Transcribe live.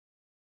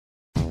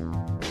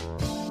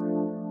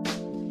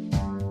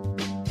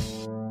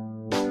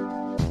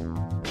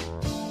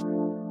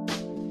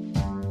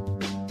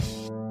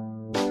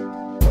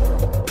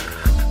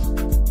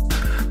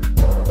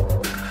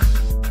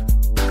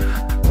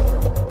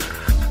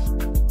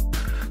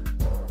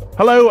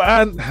Hello,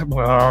 and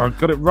I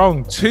got it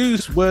wrong. Two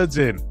words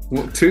in.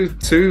 What, two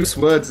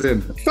words in?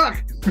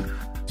 Fuck!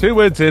 2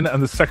 words in,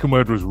 and the second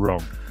word was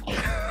wrong.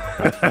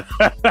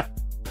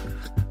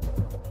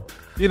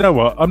 You know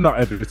what? I'm not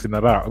editing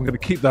that out. I'm going to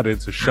keep that in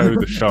to show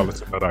the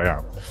charlatan that I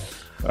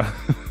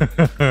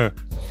am.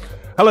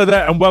 Hello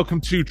there, and welcome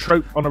to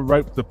Trope on a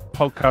Rope, the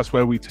podcast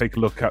where we take a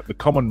look at the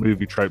common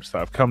movie tropes that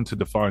have come to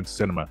define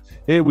cinema.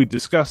 Here we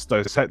discuss,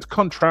 dissect,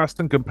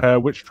 contrast, and compare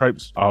which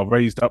tropes are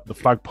raised up the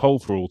flagpole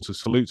for all to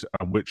salute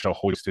and which are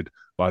hoisted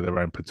by their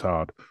own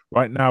petard.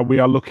 Right now, we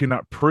are looking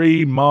at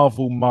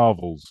pre-Marvel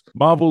Marvels.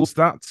 Marvels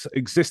that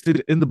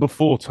existed in the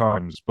before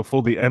times,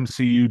 before the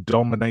MCU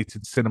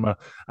dominated cinema,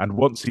 and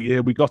once a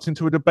year we got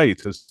into a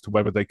debate as to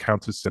whether they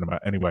count as cinema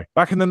anyway.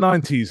 Back in the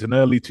 90s and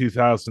early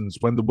 2000s,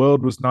 when the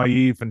world was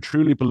naive and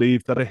truly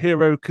believed that a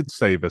hero could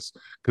save us,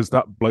 because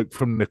that bloke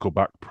from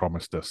Nickelback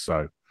promised us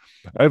so.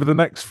 Over the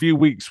next few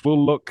weeks,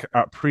 we'll look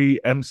at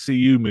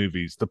pre-MCU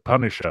movies, The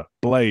Punisher,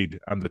 Blade,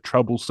 and the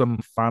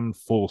troublesome Fan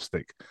Four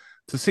Stick,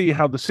 to see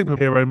how the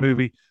superhero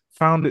movie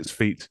found its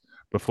feet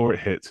before it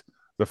hit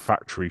the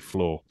factory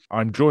floor.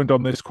 I'm joined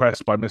on this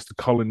quest by Mr.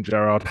 Colin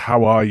Gerard.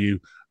 How are you,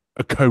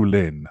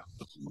 Colin?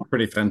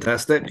 Pretty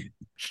fantastic.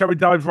 Shall we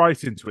dive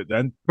right into it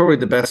then? Probably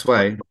the best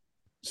way.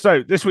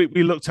 So this week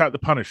we looked at The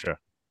Punisher.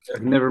 I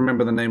can never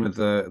remember the name of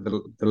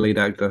the lead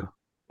actor.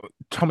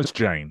 Thomas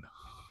Jane.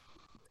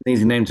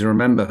 Easy name to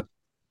remember.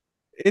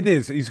 It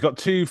is. He's got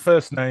 2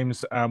 first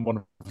names and one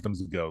of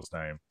them's a girl's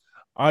name.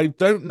 I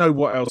don't know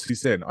what else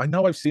he's in. I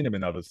know I've seen him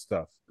in other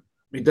stuff.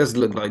 He does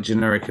look like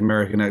generic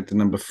American actor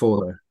number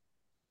 4, though.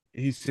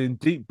 He's in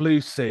Deep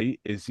Blue Sea.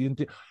 Is he in?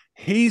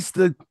 He's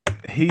the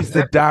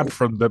dad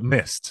from The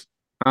Mist.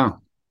 Oh,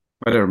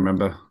 I don't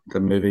remember the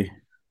movie.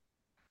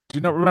 Do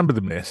you not remember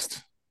The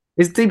Mist?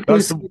 Is Deep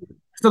Blue Sea?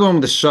 It's the one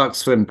with the sharks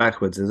swim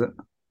backwards, is it?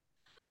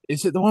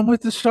 Is it the one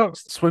with the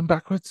sharks that swim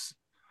backwards?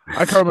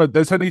 I can't remember.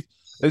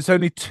 There's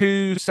only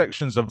 2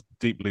 sections of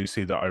Deep Blue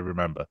Sea that I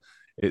remember.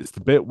 It's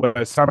the bit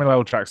where Samuel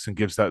L. Jackson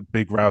gives that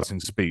big rousing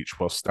speech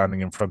while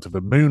standing in front of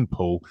a moon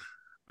pool,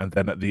 and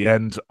then at the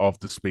end of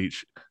the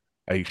speech,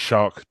 a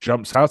shark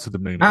jumps out of the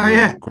moon pool. Oh,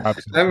 yeah.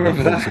 Grabs him, I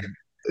remember that.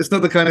 It's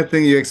not the kind of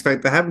thing you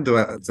expect to happen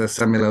to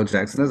Samuel L.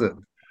 Jackson, is it?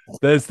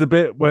 There's the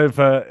bit with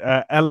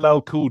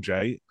LL Cool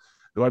J,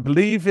 who I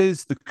believe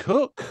is the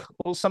cook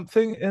or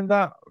something in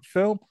that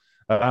film.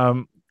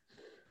 And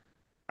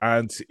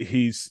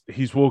he's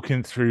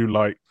walking through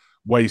like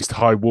waist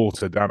high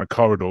water down a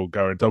corridor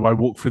going, though I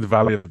walk through the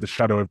valley of the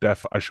shadow of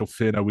death, I shall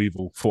fear no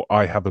evil, for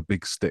I have a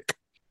big stick.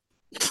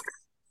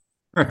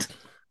 I don't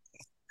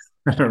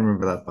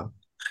remember that part.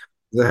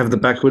 Does it have the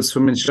backwards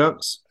swimming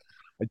sharks?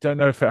 I don't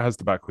know if it has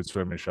the backwards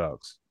swimming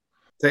sharks.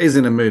 That is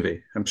in a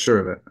movie. I'm sure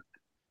of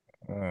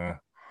it.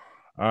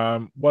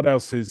 What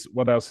else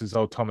is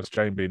old Thomas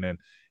Jane been in?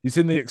 He's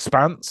in The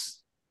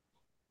Expanse.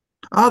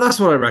 Oh, that's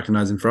what I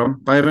recognize him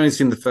from. I've only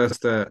seen the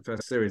first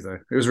series, though.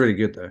 It was really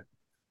good, though.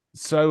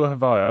 So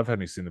have I. I've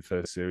only seen the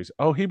first series.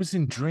 Oh, he was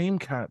in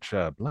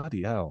Dreamcatcher.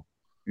 Bloody hell.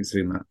 You've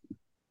seen that?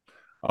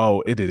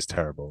 Oh, it is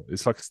terrible.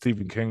 It's like a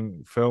Stephen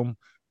King film,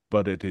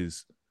 but it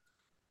is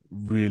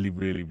really,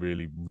 really,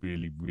 really,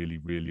 really, really,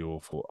 really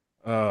awful.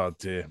 Oh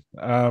dear.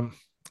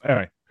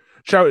 Anyway,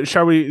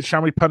 shall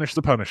we punish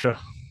the Punisher?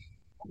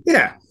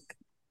 Yeah.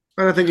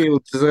 I don't think he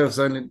deserves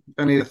only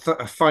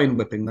a fine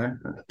whipping, though.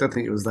 I don't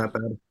think it was that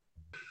bad.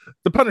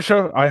 The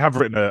Punisher, I have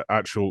written an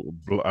actual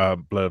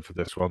blurb for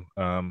this one.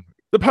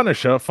 The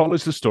Punisher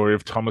follows the story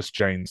of Thomas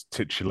Jane's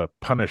titular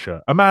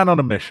Punisher, a man on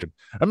a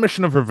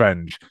mission of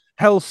revenge,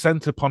 hell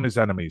sent upon his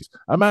enemies,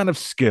 a man of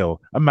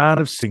skill, a man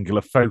of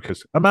singular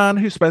focus, a man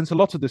who spends a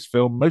lot of this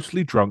film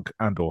mostly drunk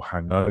and or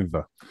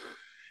hangover.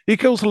 He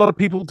kills a lot of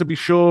people, to be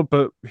sure,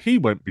 but he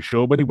won't be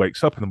sure when he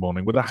wakes up in the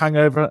morning with a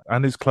hangover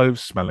and his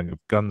clothes smelling of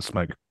gun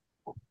smoke.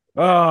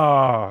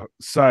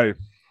 So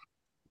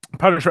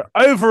Punisher,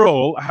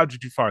 overall, how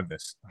did you find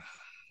this?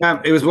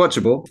 It was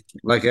watchable.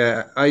 Like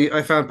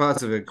I found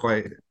parts of it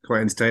quite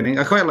entertaining.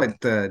 I quite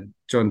liked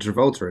John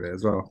Travolta in it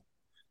as well.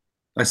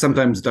 I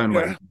sometimes don't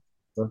like him,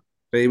 but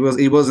he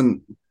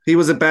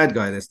was a bad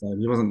guy this time.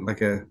 He wasn't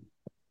like a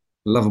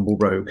lovable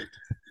rogue.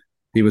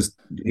 He was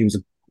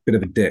a bit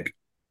of a dick.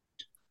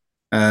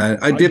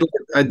 I did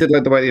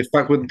like the way he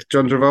fucked with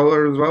John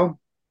Travolta as well.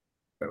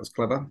 That was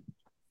clever.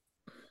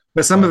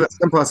 But some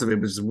parts of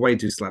it was way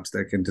too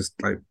slapstick and just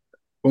like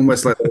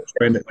almost like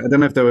I don't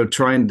know if they were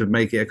trying to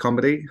make it a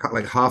comedy,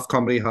 like half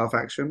comedy, half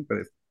action, but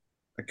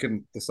I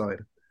couldn't decide.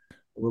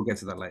 We'll get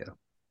to that later.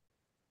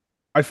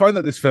 I find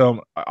that this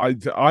film,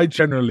 I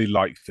generally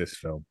like this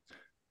film.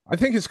 I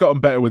think it's gotten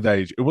better with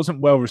age. It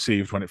wasn't well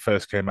received when it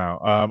first came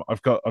out.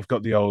 I've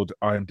got the old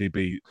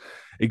IMDb.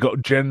 It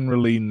got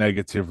generally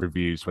negative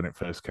reviews when it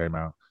first came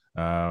out.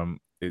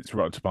 Its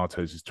Rotten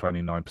Tomatoes is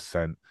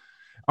 29%.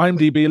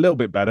 IMDb a little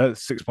bit better,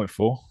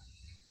 6.4.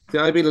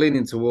 Yeah, I'd be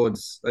leaning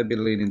towards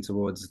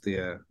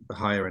the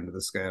higher end of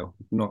the scale.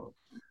 Not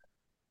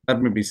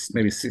maybe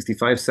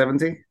 65,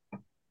 70,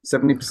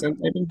 70%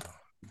 maybe.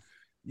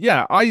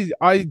 Yeah,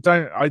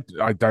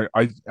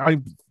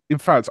 in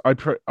fact,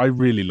 I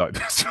really like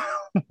this.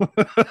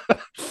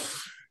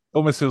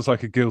 Almost feels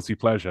like a guilty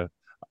pleasure.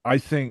 I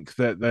think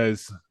that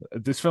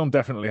this film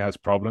definitely has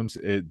problems.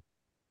 It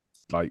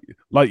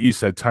like you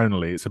said,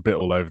 tonally, it's a bit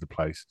all over the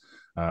place.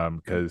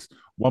 Because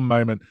one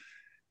moment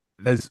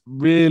there's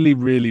really,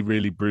 really,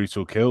 really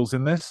brutal kills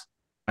in this,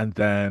 and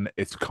then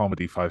it's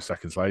comedy 5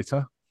 seconds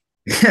later.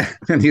 Yeah,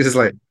 and you're just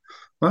like,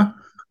 what?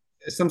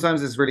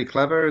 Sometimes it's really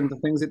clever in the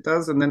things it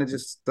does, and then it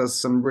just does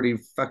some really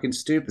fucking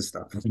stupid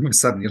stuff. And all of a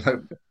sudden, you're like,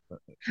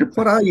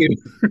 "What are you?"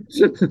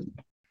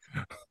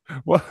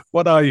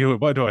 What are you?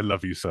 Why do I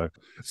love you so?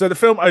 So the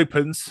film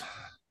opens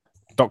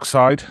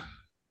dockside,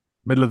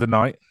 middle of the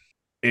night.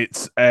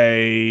 It's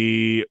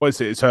a what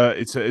is it?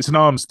 It's an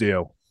arms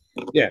deal.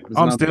 Yeah,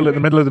 Arms deal in the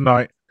middle of the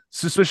night.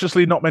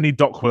 Suspiciously, not many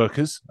dock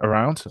workers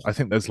around. I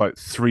think there's like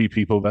 3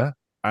 people there,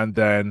 and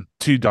then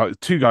two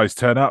guys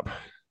turn up,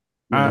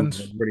 and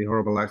really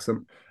horrible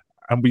accent.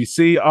 And we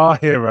see our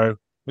hero,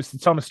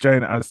 Mr. Thomas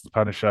Jane, as the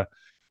Punisher,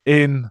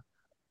 in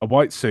a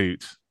white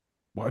suit,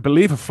 what I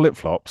believe are flip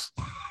flops,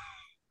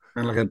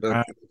 and like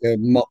a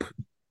mop,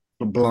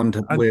 a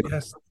blonde wig.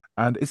 Yes,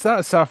 and is that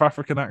a South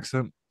African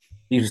accent?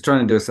 He was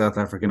trying to do a South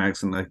African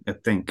accent. I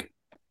think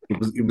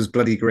it was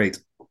bloody great,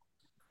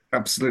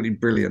 absolutely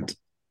brilliant.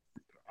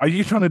 Are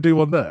you trying to do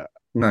one there?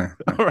 No.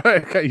 All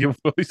right, okay, your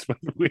voice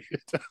went weird.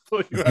 I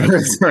thought you were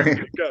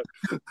sorry.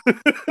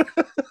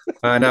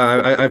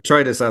 No, I've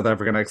tried a South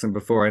African accent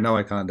before. I know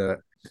I can't do it.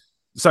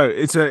 So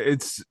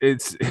it's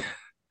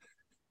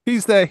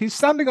he's there. He's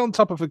standing on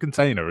top of a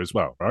container as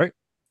well, right?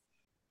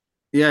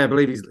 Yeah, I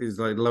believe he's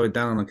like lowered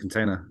down on a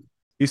container.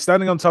 He's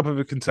standing on top of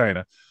a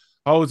container,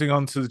 holding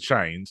onto the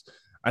chains,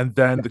 and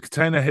then the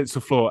container hits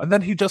the floor, and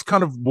then he just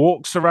kind of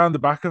walks around the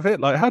back of it.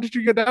 Like, how did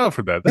you get down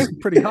from there? That's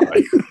pretty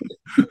high.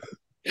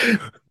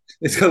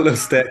 It's got a little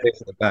staircase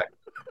at the back.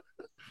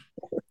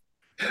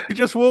 He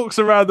just walks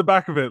around the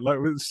back of it like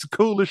it's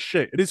cool as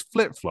shit. It is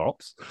flip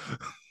flops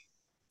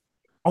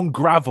on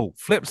gravel,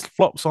 flips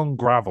flops on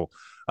gravel.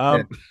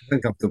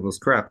 Uncomfortable as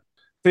crap.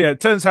 So yeah,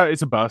 it turns out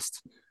it's a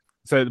bust.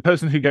 So the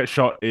person who gets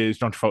shot is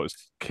John Travolta's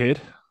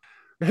kid,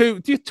 who,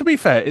 to be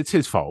fair, it's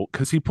his fault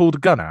because he pulled a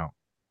gun out.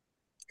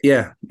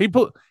 Yeah, he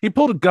pulled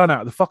a gun out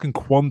of the fucking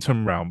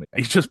quantum realm.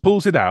 He just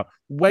pulls it out,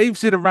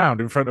 waves it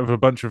around in front of a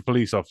bunch of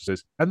police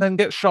officers, and then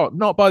gets shot.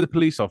 Not by the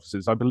police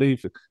officers, I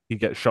believe he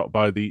gets shot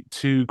by the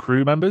 2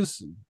 crew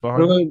members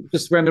behind.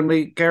 Just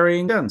randomly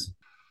carrying guns.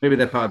 Maybe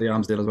they're part of the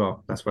arms deal as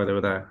well. That's why they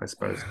were there, I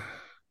suppose.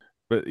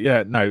 But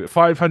yeah, no,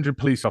 500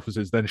 police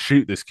officers then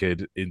shoot this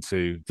kid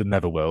into the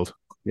netherworld.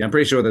 Yeah, I'm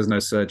pretty sure there's no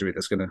surgery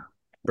that's going to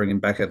bring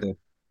him back at the.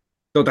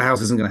 Dr.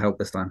 House isn't going to help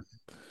this time.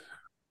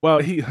 Well,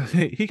 he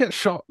gets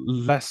shot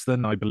less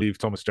than I believe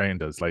Thomas Jane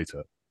does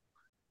later.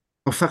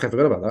 Oh fuck! I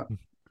forgot about that.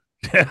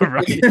 Yeah,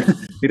 right.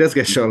 He does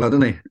get shot a lot,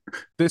 doesn't he?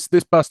 This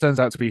bus turns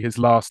out to be his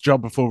last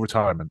job before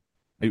retirement.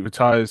 He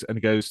retires and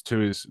he goes to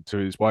his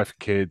wife and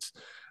kids,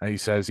 and he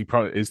says,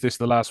 "Is this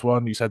the last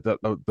one? You said that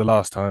the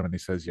last time," and he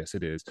says, "Yes,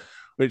 it is."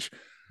 Which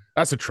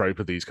that's a trope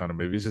of these kind of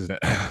movies, isn't it?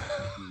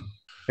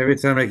 Every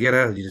time I get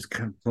out, you just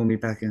can't pull me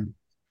back in.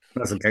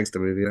 That's a gangster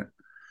movie. Yeah?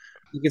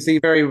 You can see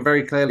very,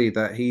 very clearly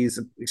that he's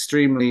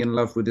extremely in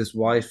love with his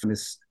wife and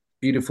his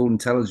beautiful,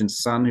 intelligent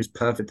son, who's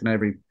perfect in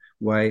every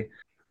way.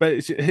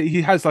 But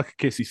he has like a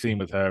kissy scene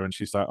with her, and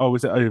she's like, "Oh,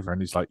 is it over?"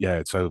 And he's like, "Yeah,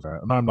 it's over."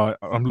 And I'm like,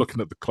 I'm looking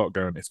at the clock,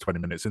 going, "It's 20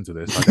 minutes into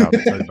this. I doubt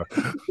it's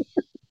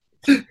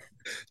over."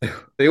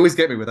 They always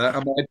get me with that.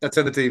 I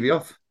turn the TV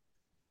off.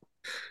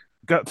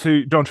 Got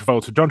to John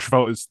Travolta. John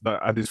Travolta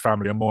and his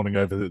family are mourning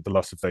over the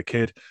loss of their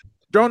kid.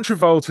 John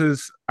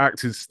Travolta's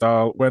acting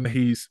style when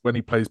he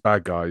plays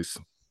bad guys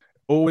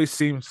always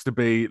seems to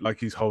be like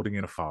he's holding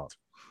in a fart.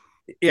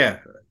 Yeah,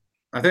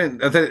 I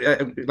think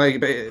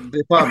like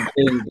the part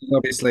being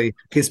obviously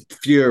his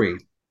fury.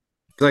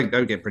 Because I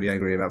don't get pretty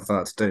angry about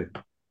farts too.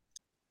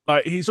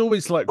 Like he's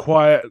always like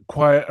quiet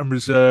and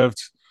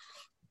reserved,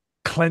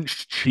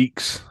 clenched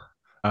cheeks,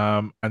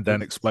 and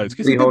then explodes.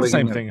 Because he did the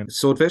same thing in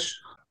Swordfish.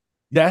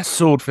 Yes,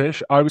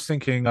 Swordfish. I was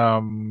thinking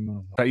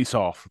Face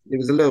Off. It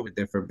was a little bit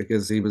different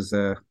because he was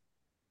a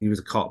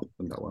cop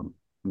in that one.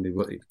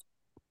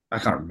 I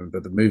can't remember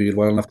the movie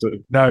well enough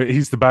to. No,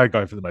 he's the bad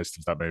guy for the most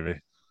of that movie.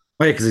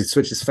 Oh yeah, because he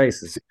switches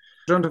faces.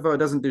 John Travolta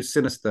doesn't do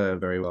sinister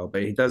very well,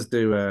 but he does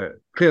do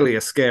clearly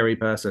a scary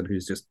person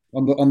who's just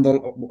on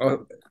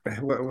the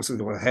what's it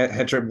called,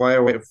 head trip wire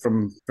away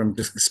from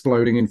just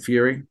exploding in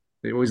fury.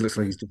 It always looks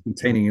like he's just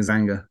containing his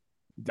anger.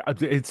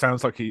 It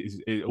sounds like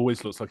it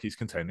always looks like he's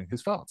containing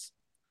his farts.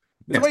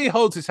 The way he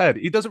holds his head,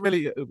 he doesn't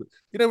really. You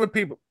know, when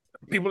people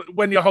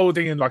when you're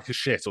holding in like a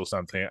shit or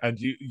something, and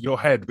your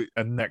head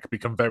and neck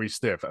become very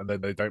stiff, and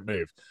then they don't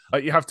move.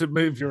 Like you have to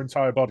move your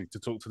entire body to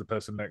talk to the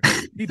person next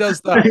to you. He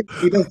does that.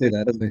 He does do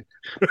that, doesn't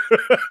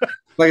he?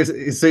 Like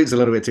his suit's a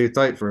little bit too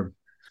tight for him.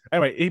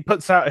 Anyway, he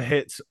puts out a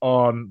hit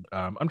on.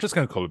 I'm just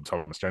going to call him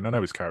Thomas Jane. I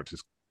know his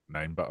character's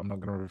name, but I'm not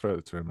going to refer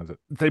to him as it.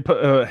 They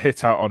put a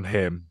hit out on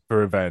him for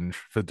revenge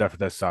for the death of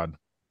their son.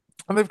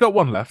 And they've got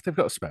one left. They've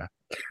got a spare.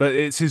 But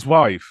it's his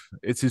wife.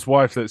 It's his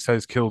wife that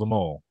says kill them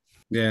all.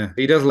 Yeah,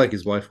 he does like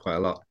his wife quite a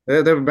lot.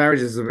 Their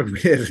marriage is a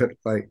bit weird.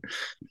 Like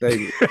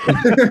they,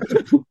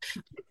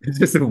 it's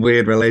just a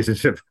weird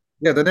relationship.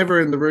 Yeah, they're never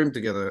in the room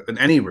together, in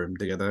any room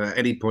together, at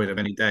any point of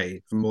any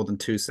day for more than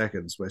 2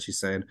 seconds. Where she's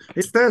saying,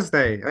 "It's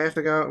Thursday, I have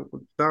to go out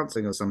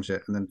dancing or some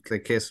shit," and then they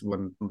kiss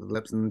one on the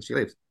lips, and then she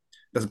leaves.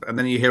 And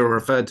then you hear her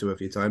referred to a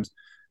few times,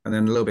 and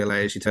then a little bit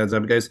later she turns up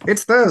and goes,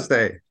 "It's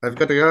Thursday, I've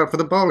got to go out for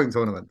the bowling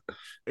tournament."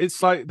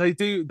 It's like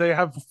they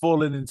have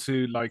fallen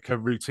into like a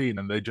routine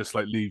and they just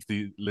like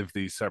live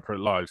these separate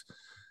lives.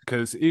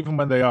 Because even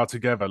when they are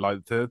together,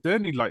 like the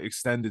only like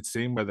extended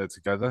scene where they're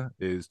together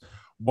is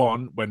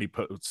one when he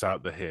puts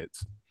out the hit,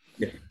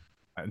 Yeah,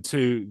 and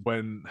two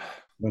when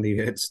he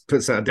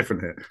puts out a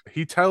different hit.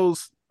 he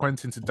tells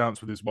Quentin to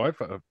dance with his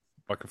wife at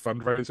like a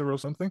fundraiser or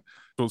something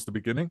towards the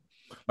beginning.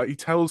 Like he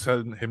tells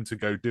him to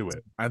go do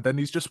it, and then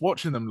he's just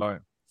watching them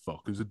like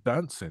fuckers are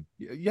dancing.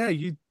 Yeah,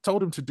 you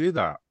told him to do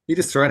that. You're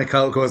just trying to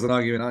cause an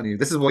argument, aren't you?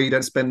 This is why you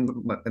don't spend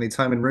any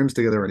time in rooms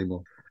together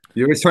anymore.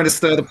 You're always trying to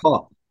stir the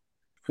pot.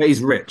 But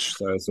he's rich,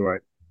 so it's all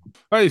right.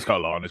 Well, he's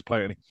got a lot on his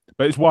plate,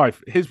 but his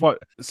wife.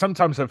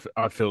 Sometimes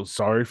I feel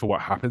sorry for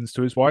what happens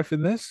to his wife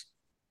in this.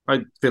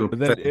 I feel. But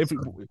then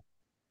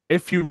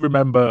if you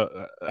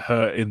remember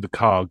her in the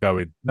car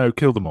going, "No,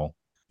 kill them all."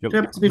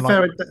 Yeah, to be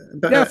fair,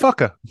 yeah,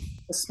 fuck her.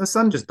 Her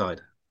son just died.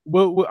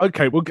 Well,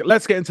 okay. Well,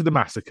 let's get into the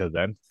massacre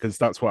then, because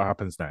that's what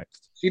happens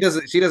next. She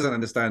doesn't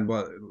understand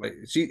what like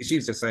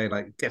she's just saying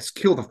like yes,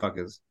 kill the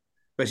fuckers,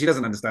 but she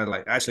doesn't understand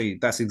like actually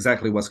that's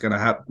exactly what's going to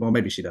happen. Well,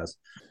 maybe she does.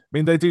 I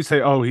mean, they do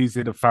say, "Oh, he's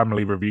in a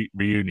family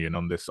reunion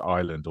on this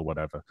island or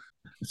whatever."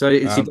 So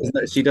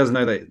she does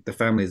know that the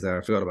family's there.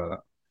 I forgot about that.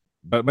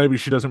 But maybe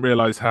she doesn't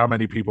realize how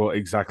many people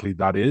exactly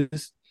that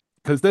is,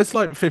 because there's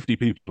like 50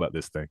 people at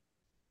this thing.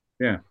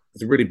 Yeah,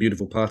 it's a really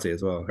beautiful party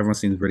as well. Everyone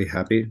seems really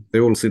happy. They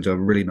all seem to have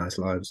really nice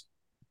lives.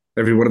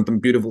 Every one of them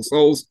beautiful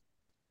souls.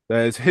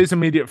 There's his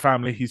immediate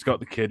family. He's got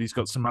the kid. He's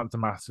got Samantha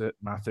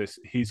Mathis.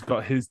 He's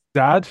got his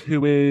dad,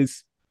 who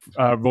is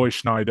Roy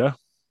Schneider.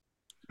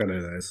 I know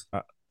those.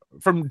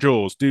 From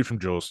Jaws, dude from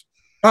Jaws.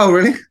 Oh,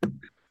 really?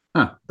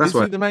 Huh, that's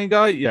is he the main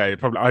guy? Yeah,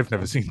 probably. I've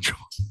never seen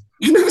Jaws.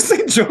 You've never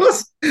seen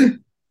Jaws?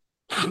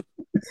 How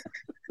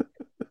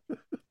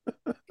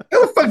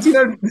the fuck do you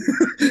know?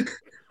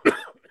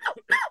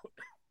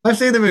 I've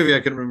seen the movie.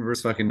 I couldn't remember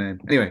his fucking name.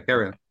 Anyway,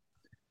 carry on.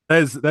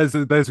 There's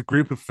a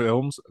group of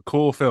films,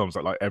 core films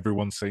that like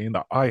everyone's seen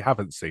that I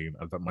haven't seen,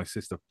 and that my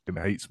sister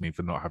hates me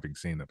for not having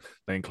seen them.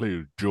 They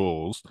include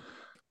Jaws,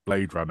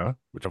 Blade Runner,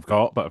 which I've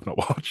got but I've not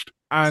watched,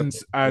 and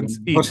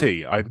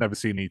E.T. I've never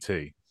seen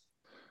E.T.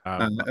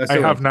 I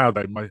have now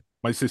though.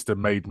 My sister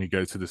made me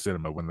go to the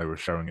cinema when they were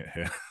showing it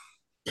here.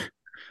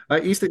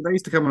 They used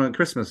to come on at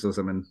Christmas or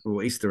something,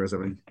 or Easter or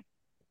something.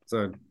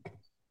 So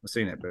I've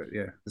seen it, but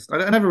yeah,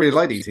 I never really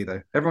liked ET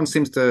though. Everyone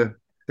seems to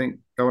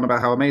go on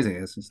about how amazing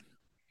it is. It's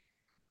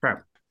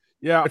crap.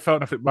 Yeah, I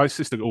felt my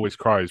sister always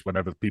cries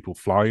whenever people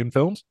fly in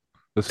films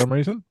for some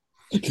reason.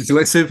 Did you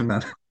like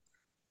Superman?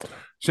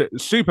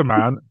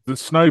 Superman, the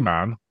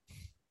Snowman,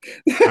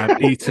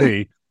 and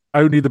ET.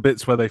 Only the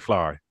bits where they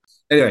fly.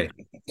 Anyway,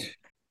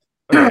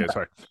 yeah,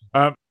 sorry.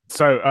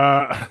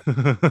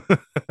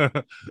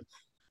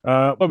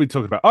 What are we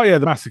talking about? Oh yeah,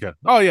 the massacre.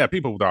 Oh yeah,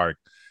 people dying.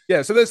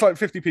 Yeah, so there's like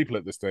 50 people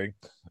at this thing,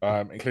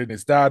 including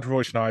his dad,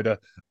 Roy Schneider,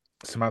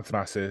 Samantha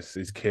Mathis,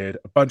 his kid,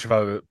 a bunch of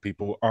other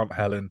people, Aunt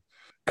Helen,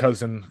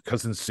 cousin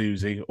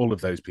Susie, all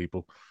of those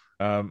people.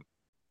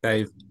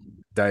 Dave.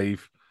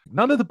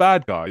 None of the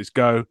bad guys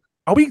go,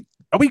 are we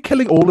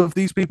killing all of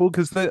these people?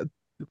 Because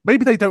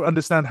maybe they don't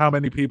understand how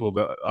many people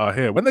that are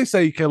here. When they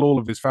say kill all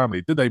of his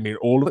family, do they mean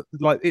all of it?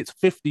 Like it's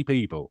 50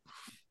 people.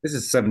 This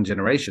is 7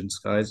 generations,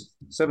 guys.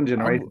 7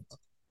 generations.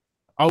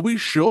 Are we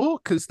sure?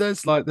 Because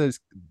there's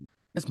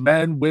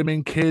men,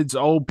 women, kids,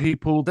 old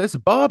people. There's a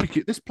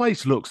barbecue. This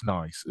place looks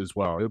nice as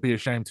well. It'll be a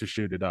shame to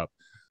shoot it up.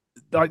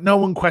 Like no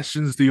one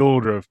questions the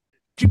order of.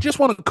 Do you just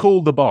want to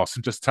call the boss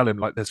and just tell him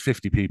like there's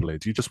 50 people here?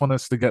 Do you just want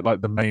us to get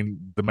like the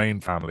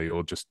main family,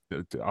 or just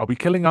are we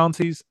killing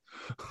aunties?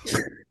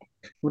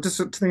 Well, just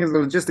think of the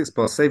logistics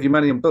boss. Save you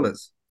money and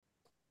bullets.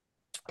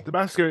 The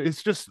massacre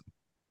is just.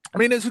 I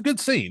mean, it's a good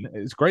scene.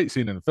 It's a great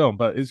scene in the film,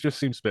 but it just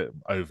seems a bit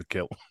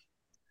overkill.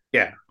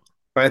 Yeah.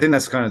 But I think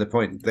that's kind of the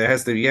point.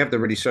 You have to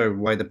really show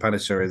why the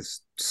Punisher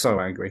is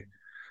so angry.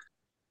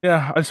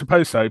 Yeah, I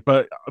suppose so.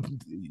 But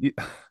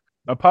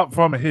apart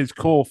from his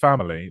core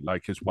family,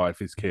 like his wife,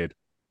 his kid,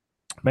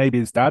 maybe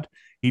his dad,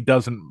 he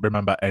doesn't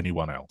remember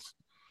anyone else.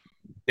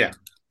 Yeah.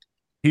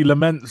 He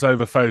laments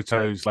over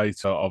photos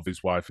later of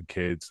his wife and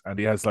kids, and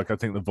he has I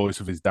think the voice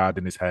of his dad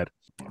in his head.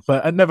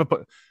 But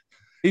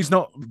he's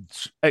not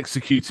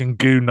executing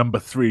goon number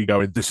 3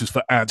 going, this is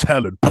for Aunt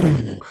Helen.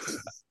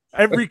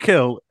 Every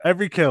kill,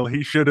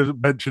 he should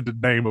have mentioned the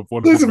name of one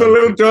of This is my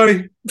little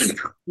Johnny.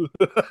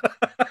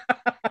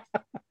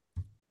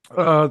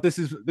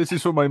 This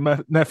is for my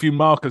nephew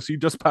Marcus. He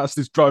just passed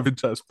his driving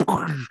test.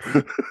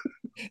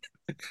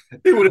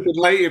 He would have been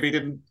late if he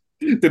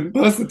didn't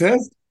pass the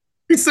test.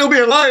 He'd still be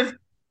alive.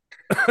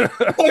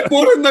 I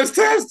bought him those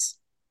tests.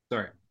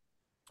 Sorry.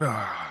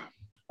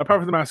 apart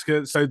from the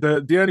massacre, so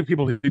the only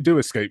people who do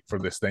escape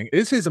from this thing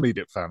is his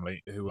immediate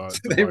family, who are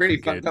the They wife really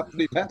and kid. fucked up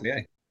pretty badly,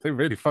 eh? They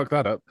really fucked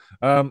that up.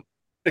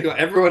 They got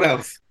everyone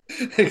else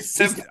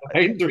except the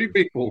main three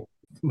people.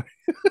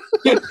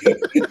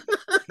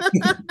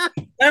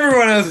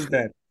 Everyone else is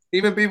dead.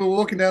 Even people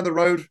walking down the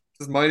road,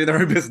 just minding their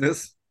own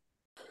business.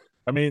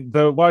 I mean,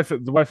 the wife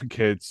and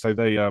kids. So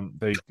they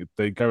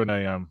go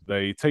in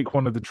they take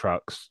one of the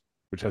trucks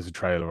which has a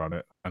trailer on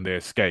it, and they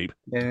escape.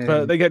 Yeah.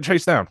 But they get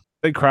chased down.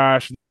 They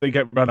crash. They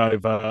get run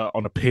over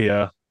on a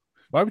pier.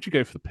 Why would you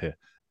go for the pier?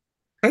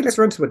 Hey, let's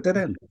run to a dead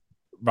end.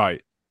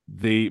 Right.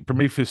 The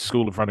Prometheus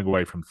school of running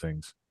away from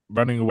things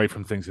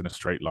in a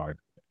straight line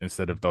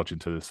instead of dodging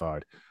to the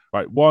side.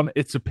 Right. One,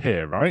 it's a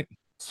pier, right?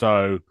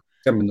 So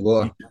Jump in the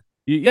water.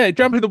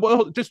 jump in the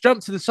water. Just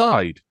jump to the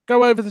side.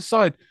 Go over the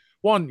side.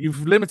 One,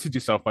 you've limited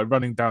yourself by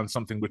running down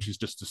something which is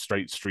just a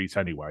straight street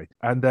anyway.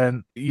 And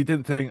then you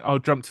didn't think, I'll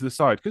jump to the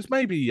side. Because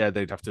maybe, yeah,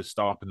 they'd have to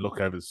stop and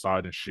look over the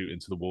side and shoot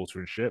into the water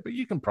and shit. But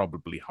you can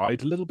probably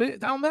hide a little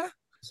bit down there.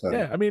 So,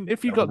 Yeah, I mean,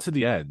 if you got to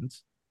the end,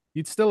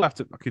 you'd still have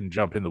to fucking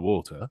jump in the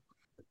water.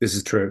 this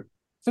is true.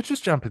 So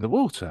just jump in the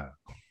water.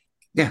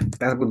 Yeah,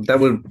 that would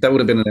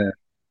have been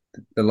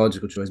the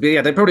logical choice. But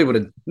yeah, they probably would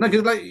have. No,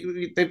 because like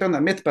they've done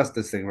that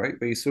MythBusters thing, right?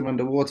 Where you swim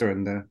underwater,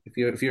 and if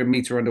you're a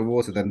meter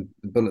underwater, then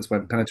the bullets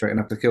won't penetrate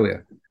enough to kill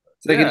you.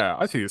 So Yeah,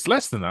 I think it's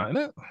less than that,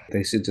 isn't it?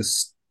 they should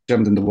just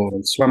jumped in the water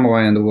and swam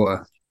away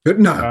underwater. But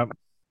no,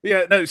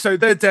 Yeah, no, so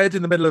they're dead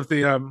in the middle of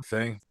the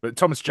thing. But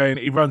Thomas Jane,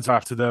 he runs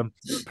after them,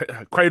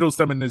 cradles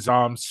them in his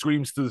arms,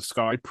 screams to the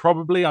sky.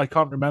 Probably, I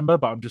can't remember,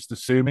 but I'm just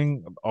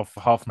assuming off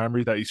half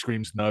memory that he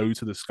screams no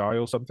to the sky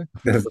or something.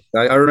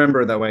 I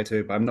remember it that way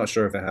too, but I'm not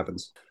sure if it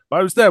happens. But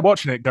I was there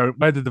watching it go,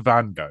 where did the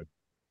van go?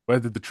 Where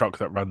did the truck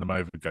that ran them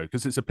over go?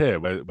 Because it's a pier.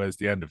 Where's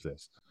the end of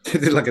this? They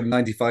did like a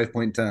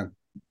 95-point turn.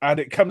 And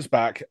it comes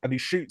back and he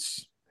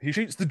shoots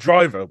the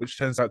driver, which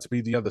turns out to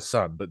be the other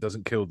son, but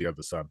doesn't kill the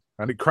other son.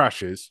 And it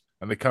crashes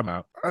and they come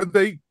out and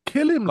they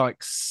kill him like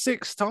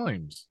 6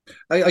 times.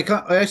 I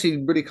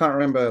actually really can't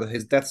remember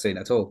his death scene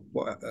at all.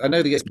 I know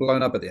that he gets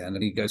blown up at the end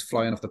and he goes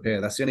flying off the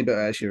pier. That's the only bit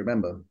I actually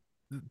remember.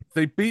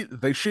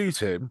 They shoot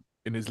him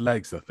in his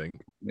legs, I think.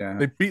 Yeah.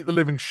 They beat the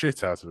living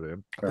shit out of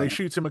him. Right. They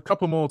shoot him a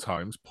couple more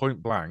times,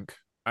 point blank,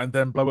 and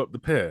then blow up the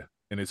pier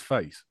in his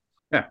face.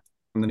 Yeah.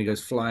 And then he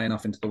goes flying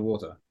off into the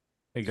water.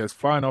 He goes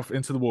flying off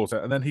into the water,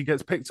 and then he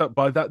gets picked up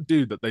by that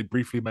dude that they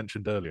briefly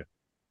mentioned earlier.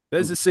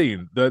 There's a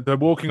scene. They're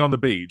walking on the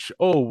beach.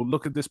 Oh,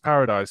 look at this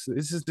paradise.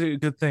 This is a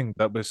good thing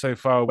that we're so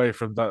far away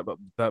from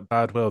that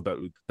bad world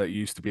that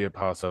used to be a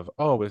part of.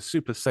 Oh, we're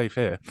super safe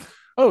here.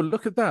 Oh,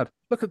 look at that.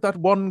 Look at that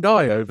one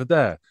guy over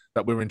there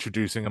that we're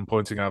introducing and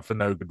pointing out for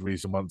no good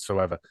reason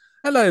whatsoever.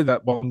 Hello,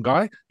 that one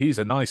guy. He's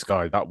a nice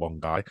guy, that one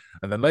guy.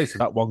 And then later,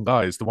 that one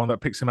guy is the one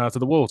that picks him out of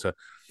the water.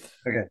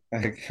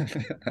 Okay.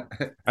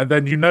 And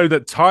then you know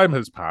that time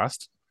has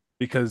passed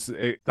because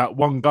that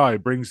one guy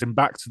brings him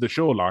back to the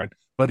shoreline,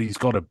 but he's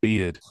got a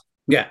beard.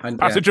 Yeah.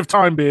 Passage of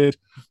time beard.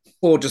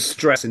 Or just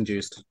stress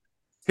induced.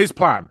 His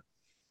plan.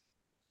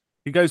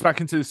 He goes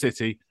back into the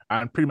city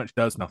and pretty much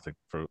does nothing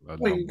for a long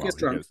while.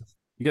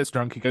 He gets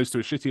drunk. He goes to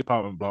a shitty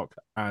apartment block,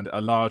 and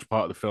a large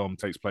part of the film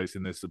takes place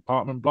in this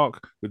apartment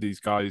block with these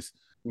guys.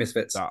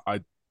 Misfits.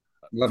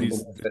 Lovable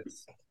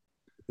misfits.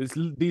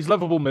 These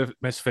lovable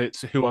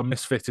misfits who are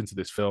misfit into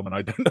this film, and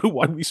I don't know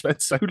why we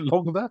spent so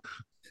long there.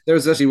 There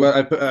was actually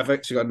I've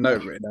actually got a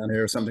note written down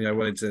here of something I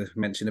wanted to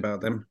mention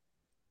about them.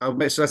 I'll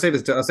save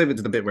it to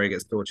the bit where he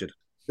gets tortured.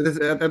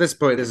 At this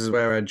point, this is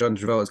where John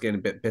Travolta's getting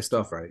a bit pissed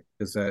off, right?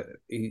 Because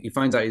he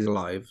finds out he's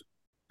alive.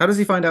 How does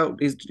he find out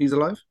he's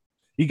alive?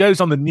 He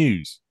goes on the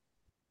news.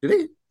 Did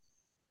he?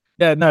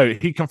 Yeah, no,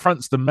 he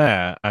confronts the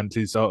mayor and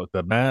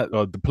the mayor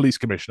or the police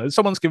commissioner.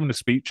 Someone's giving a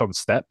speech on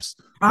steps.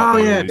 Oh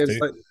yeah,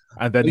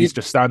 and then he's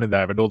just standing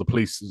there, and all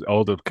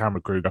the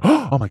camera crew go,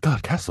 "Oh my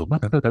god, Castle, no,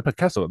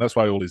 Castle!" And that's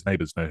why all his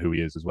neighbors know who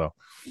he is as well.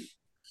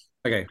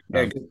 Okay,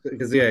 yeah,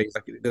 because they're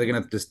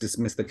gonna just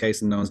dismiss the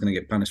case, and no one's gonna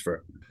get punished for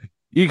it.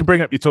 You can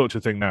bring up your torture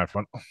thing now, if you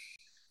want.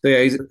 So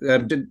yeah,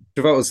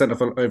 Travolta sent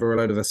off over a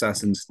load of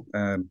assassins,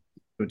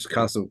 which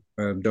Castle,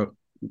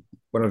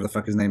 whatever the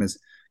fuck his name is,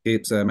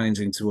 keeps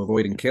managing to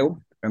avoid and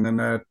kill. And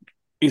then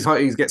he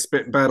gets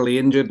badly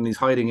injured, and he's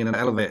hiding in an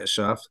elevator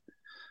shaft.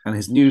 And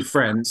his new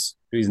friends,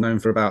 who he's known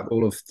for about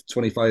all of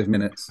 25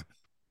 minutes,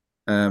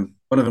 one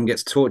of them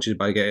gets tortured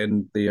by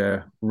getting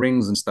the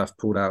rings and stuff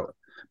pulled out.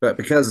 But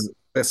because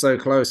they're so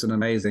close and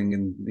amazing,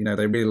 and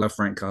they really love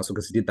Frank Castle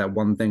because he did that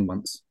one thing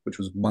once, which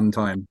was one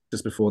time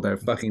just before their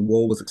fucking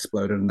wall was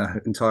exploded and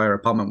the entire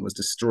apartment was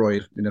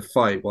destroyed in a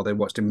fight while they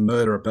watched him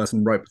murder a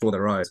person right before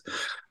their eyes.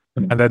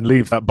 And then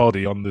leave that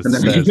body on the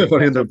stairs. Leave the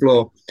body on the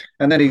floor.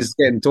 And then he's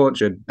getting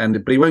tortured,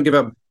 but he won't give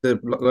up the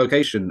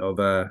location of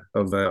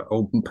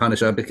old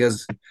Punisher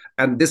because,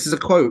 and this is a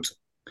quote,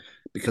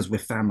 because we're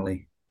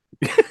family.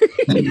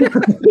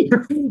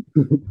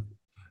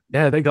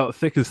 Yeah, they got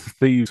thick as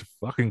thieves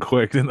fucking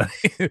quick, didn't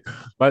they?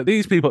 Like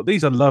these people,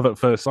 these are love at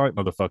first sight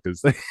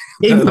motherfuckers.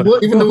 Even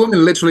the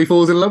woman literally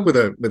falls in love with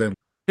him.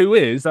 Who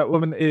is that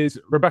woman? Is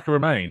Rebecca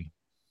Romaine?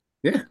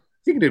 Yeah,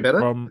 she can do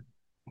better.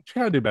 She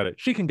can't do better.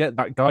 She can get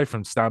that guy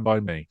from Stand By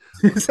Me.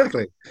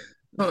 Exactly.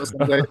 Not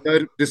some guy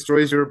who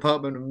destroys your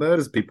apartment and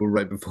murders people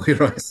right before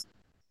your eyes.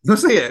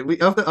 That's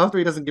it. After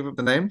he doesn't give up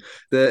the name,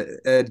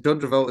 the John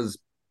Travolta's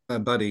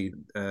buddy,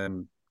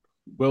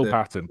 Will the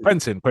Patton.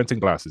 Quentin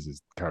Glass is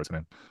his character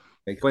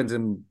name.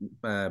 Quentin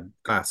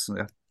Glass.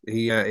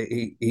 He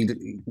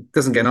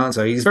doesn't get an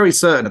answer. He's very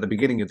certain at the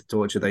beginning of the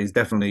torture that he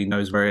definitely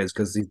knows where he is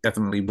because he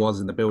definitely was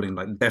in the building,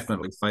 like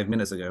definitely 5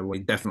 minutes ago, where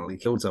he definitely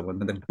killed someone,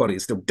 and the body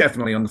is still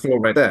definitely on the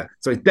floor right there.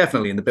 So he's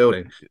definitely in the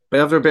building.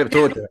 But after a bit of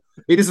torture,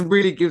 he just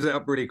really gives it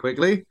up really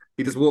quickly.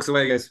 He just walks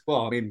away and goes,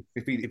 "Well, I mean,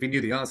 if he knew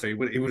the answer, he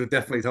would have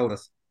definitely told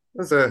us."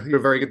 You're a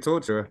very good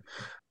torturer.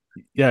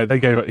 Yeah,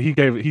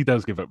 he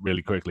does give up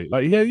really quickly.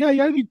 Like, he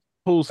only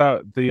pulls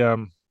out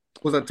the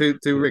Was that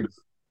two rings?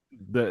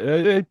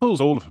 he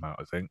pulls all of them out,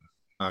 I think.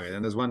 Okay,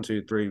 then there's 1,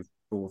 2, 3,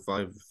 4,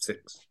 5,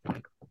 6.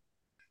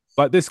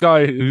 Like this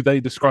guy who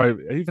they describe,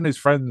 even his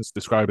friends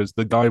describe as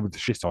the guy with the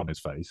shit on his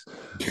face.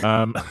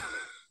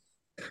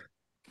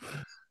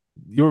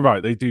 You're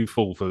right, they do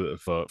fall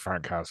for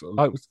Frank Castle.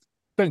 Like,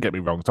 don't get me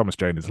wrong, Thomas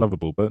Jane is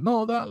lovable, but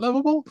not that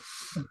lovable.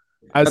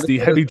 As the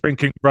heavy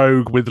drinking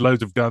rogue with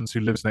loads of guns who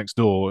lives next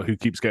door, who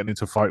keeps getting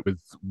into a fight with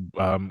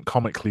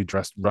comically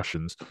dressed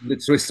Russians.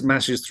 Literally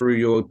smashes through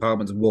your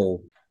apartment's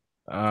wall.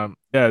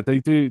 Yeah, they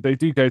do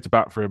go to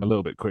bat for him a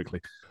little bit quickly.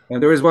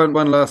 And there is one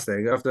last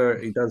thing. After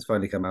he does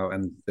finally come out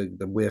and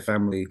the Weir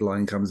family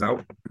line comes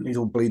out, he's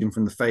all bleeding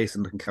from the face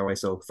and looking cowboy.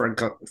 So Frank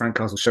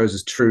Castle shows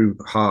his true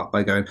heart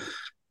by going,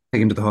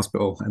 take him to the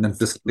hospital, and then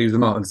just leaves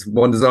him out and just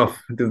wanders off.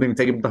 Doesn't even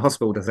take him to the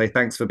hospital to say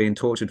thanks for being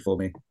tortured for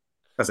me.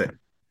 That's it.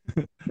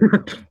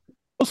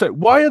 Also,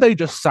 why are they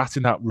just sat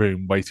in that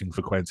room waiting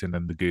for Quentin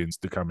and the goons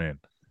to come in?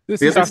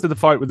 This is after the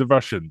fight with the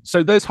Russian.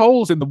 So there's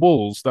holes in the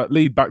walls that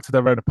lead back to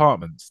their own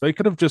apartments. They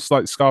could have just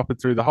like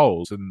scarpered through the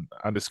holes and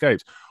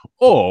escaped.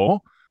 Or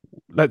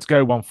let's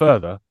go one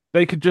further.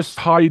 They could just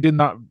hide in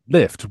that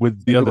lift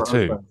with the other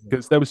two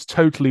because there was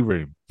totally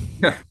room.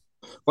 Yeah.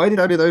 Why did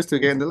only those two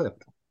get in the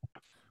lift?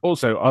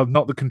 Also, are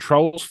not the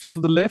controls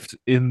for the lift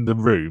in the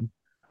room?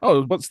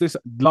 Oh, what's this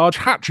large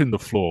hatch in the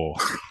floor?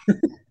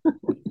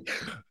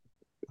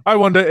 I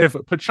wonder if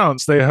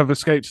perchance they have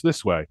escaped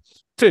this way.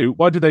 2,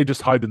 why do they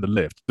just hide in the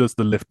lift? Does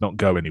the lift not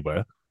go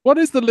anywhere? What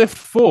is the lift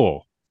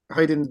for?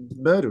 Hiding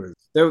murderers.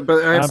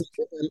 But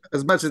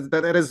as much as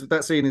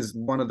that scene is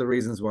one of the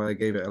reasons why I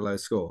gave it a low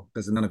score,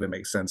 because none of it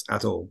makes sense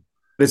at all.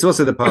 But it's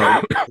also the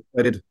part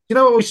I did. You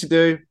know what we should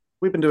do?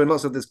 We've been doing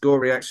lots of this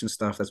gory action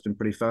stuff that's been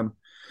pretty fun.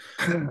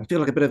 I feel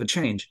like a bit of a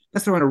change.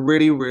 Let's throw in a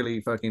really,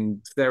 really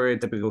fucking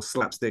stereotypical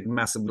slapstick,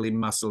 massively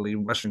muscly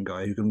Russian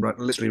guy who can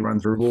literally run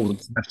through walls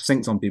and smash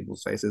sinks on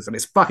people's faces, and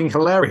it's fucking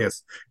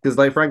hilarious because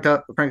like Frank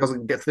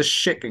Castle gets the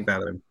shit kicked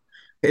out of him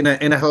in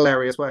a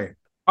hilarious way.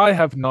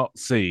 I've not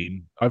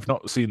seen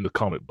the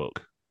comic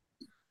book,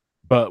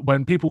 but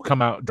when people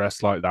come out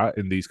dressed like that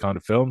in these kind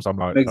of films, I'm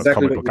like, exactly, that's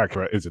comic book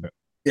accurate, isn't it?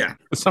 Yeah.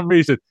 For some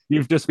reason,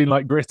 you've just been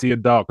like gritty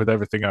and dark with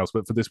everything else,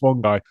 but for this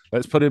one guy,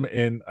 let's put him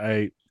in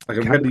a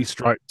candy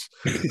striped,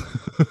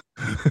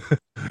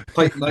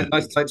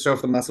 nice tight show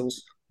for the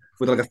muscles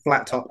with like a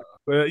flat top.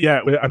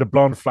 Yeah, and a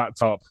blonde flat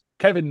top.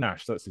 Kevin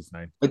Nash, that's his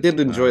name. I did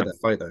enjoy that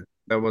fight though.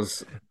 That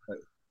was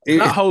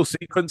that whole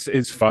sequence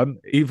is fun.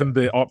 Even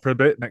the opera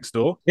bit next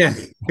door. Yeah,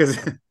 because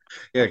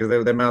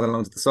they're mouthing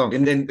along to the song,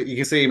 and then you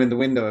can see him in the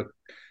window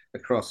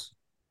across,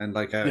 and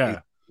like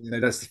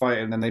that's the fight,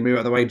 and then they move out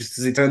of the way just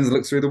as he turns and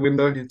looks through the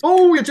window.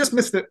 Oh, you just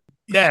missed it.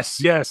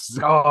 Yes.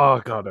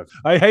 Oh god,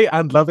 I hate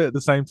and love it at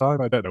the same time.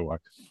 I don't know why.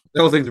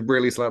 The whole thing's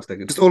really slapstick.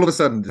 It just all of a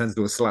sudden turns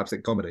into a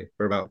slapstick comedy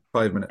for about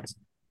 5 minutes.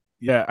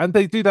 Yeah, and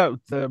they do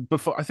that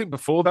before. I think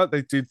before that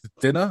they did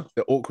the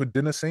awkward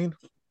dinner scene.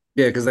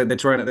 Yeah, because they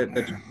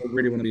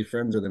really want to be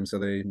friends with him, so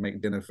they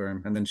make dinner for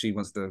him, and then she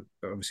wants to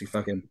obviously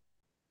fuck him.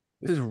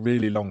 This is a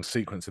really long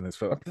sequence in this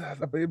film.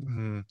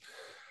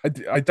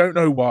 I don't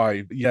know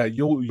why. Yeah,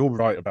 you're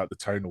right about the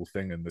tonal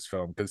thing in this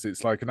film because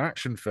it's like an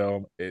action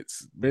film.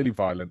 It's really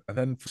violent, and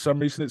then for some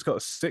reason it's got a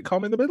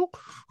sitcom in the middle.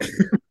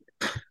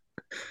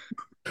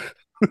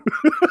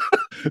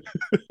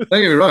 Don't get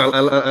me wrong, I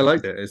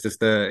liked it. It's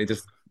just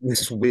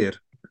it's weird.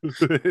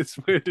 It's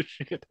weird as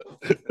shit.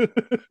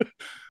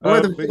 All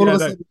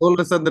of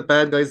a sudden, the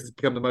bad guys have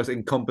become the most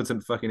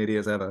incompetent fucking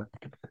idiots ever.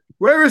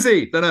 Where is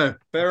he? Don't know.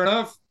 Fair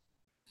enough.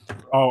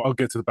 Oh, I'll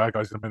get to the bad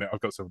guys in a minute. I've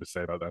got something to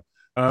say about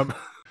that.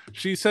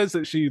 She says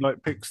that she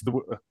like picks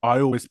I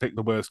always pick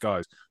the worst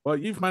guys. Well,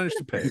 you've managed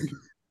to pick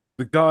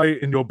the guy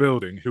in your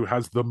building who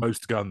has the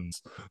most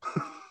guns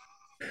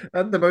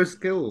and the most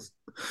skills.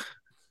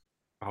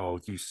 Oh,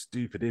 you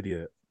stupid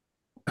idiot!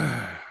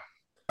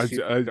 My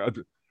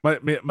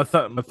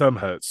thumb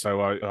hurts,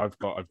 so I've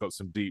got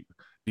some deep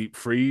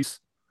freeze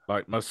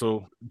like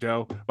muscle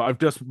gel, but I've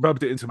just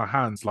rubbed it into my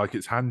hands like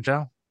it's hand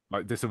gel,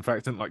 like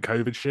disinfectant, like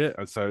COVID shit.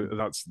 And so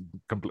that's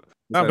complete.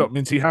 I've got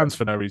minty hands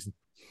for no reason.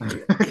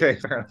 Okay,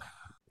 fair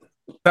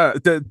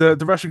enough.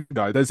 The Russian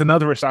guy. There's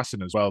another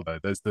assassin as well, though.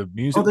 There's the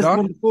music guy.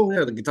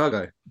 Yeah, the guitar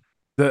guy.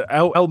 The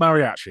El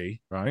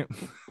Mariachi, right?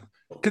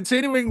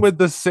 Continuing with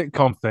the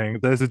sitcom thing,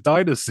 there's a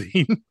diner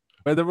scene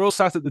where they're all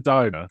sat at the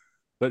diner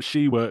that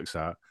she works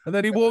at, and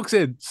then he walks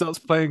in, starts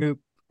playing a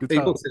guitar.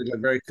 People seem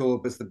like very cool,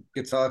 puts the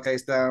guitar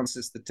case down,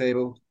 sits at the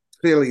table,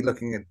 clearly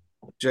looking at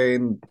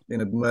Jane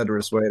in a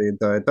murderous way the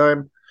entire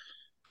time.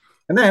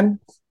 And then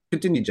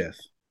continue, Jeff.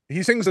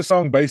 He sings a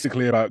song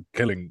basically about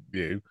killing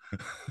you,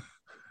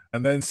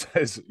 and then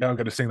says, yeah, I'm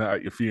going to sing that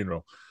at your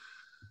funeral.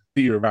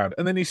 See you around.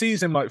 And then he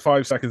sees him like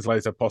 5 seconds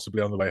later,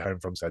 possibly on the way home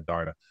from said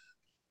diner.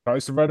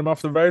 Tries to run him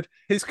off the road.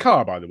 His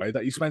car, by the way,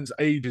 that he spends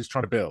ages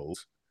trying to build,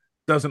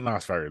 doesn't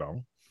last very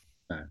long.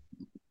 No.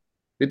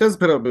 It does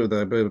put up with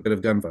a bit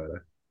of gunfire,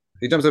 though.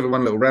 He jumps over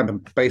one little ramp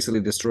and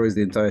basically destroys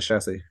the entire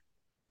chassis.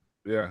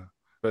 Yeah.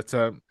 But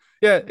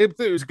yeah, it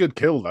was a good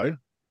kill, though.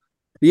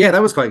 Yeah,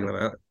 that was quite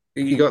clever.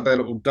 He got that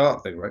little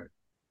dart thing, right?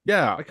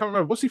 Yeah, I can't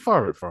remember. What's he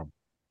fire it from?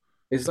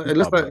 It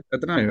looked like, I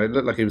don't know, it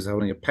looked like he was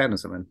holding a pen or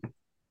something.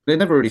 They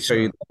never really show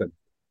you that.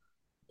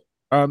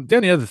 The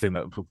only other thing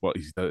that what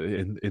he's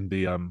in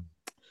the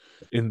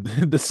in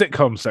the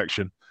sitcom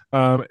section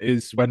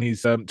is when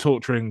he's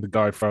torturing the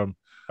guy from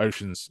the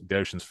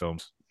Ocean's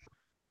films,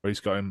 where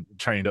he's got him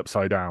chained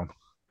upside down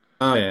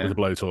Oh yeah, with a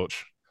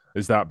blowtorch.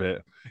 Is that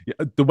bit?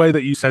 Yeah, the way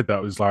that you said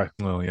that was like,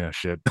 oh yeah,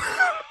 shit.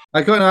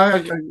 I quite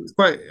know. It's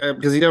quite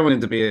because you don't want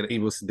him to be an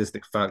evil,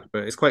 sadistic fuck,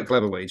 but it's quite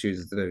clever what he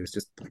chooses to do. It's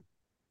just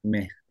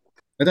meh.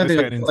 I don't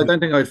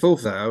think I'd fall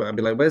for that. I'd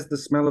be like, "Where's the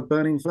smell of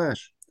burning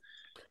flesh?"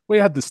 We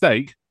had the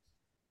steak.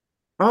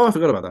 Oh, I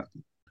forgot about that.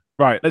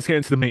 Right, let's get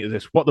into the meat of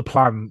this. What the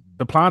plan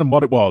and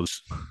what it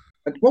was.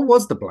 What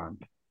was the plan?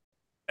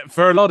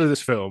 For a lot of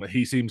this film,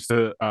 he seems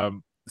to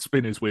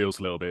spin his wheels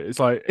a little bit. It's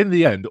like, in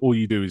the end, all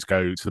you do is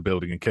go to the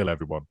building and kill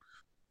everyone.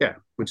 Yeah,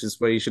 which is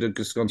where you should have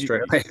just gone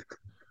straight away.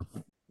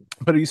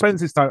 But he spends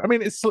his time. I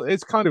mean, it's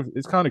kind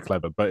of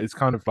clever, but it's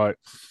kind of like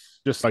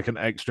just like an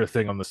extra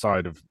thing on the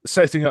side of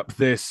setting up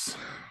this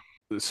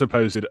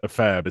supposed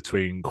affair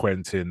between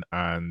Quentin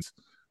and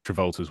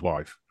Travolta's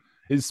wife.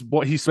 Is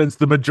what he spends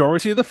the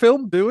majority of the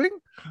film doing.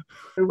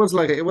 It was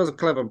a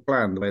clever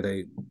plan the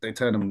way they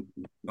turn them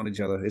on each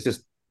other. It's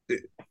just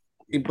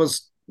it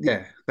was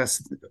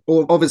that's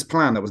all of his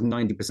plan. That was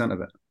 90%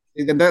 of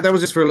it. And that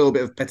was just for a little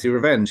bit of petty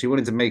revenge. He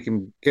wanted to make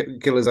him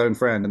kill his own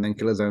friend and then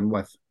kill his own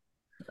wife.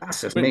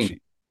 That's just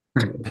mean.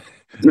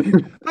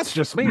 That's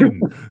just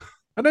mean.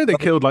 I know they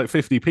killed like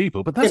 50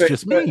 people, but that's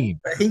just mean.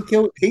 He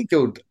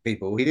killed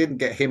people. He didn't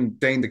get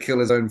Dane to kill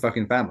his own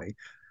fucking family.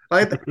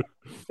 Like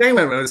Dane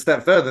went a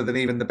step further than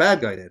even the bad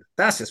guy did.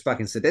 That's just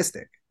fucking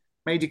sadistic.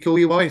 Made you kill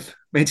your wife.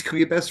 Made you kill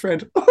your best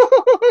friend.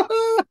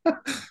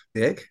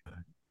 Dick.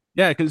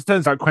 Yeah, because it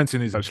turns out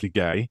Quentin is actually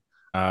gay.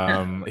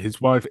 His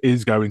wife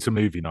is going to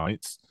movie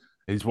nights.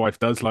 His wife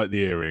does like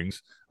the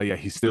earrings. Yeah,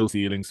 he steals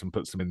the earrings and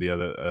puts them in the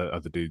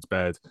other dude's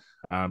bed.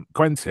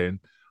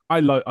 Quentin,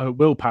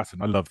 Will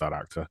Patton. I love that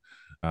actor.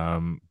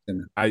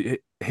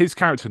 His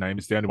character name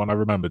is the only one I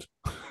remembered.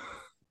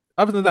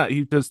 Other than that,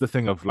 he does the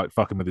thing of like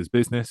fucking with his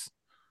business,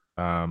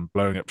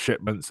 blowing up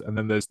shipments, and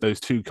then there's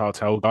those two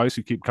cartel guys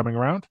who keep coming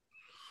around.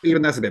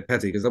 Even that's a bit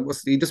petty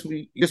because you just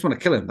want to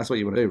kill him. That's what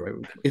you want to do, right?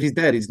 If he's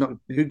dead, he's not.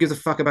 Who gives a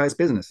fuck about his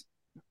business?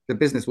 The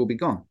business will be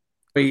gone.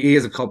 But he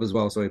is a cop as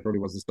well, so he probably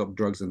wants to stop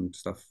drugs and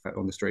stuff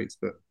on the streets.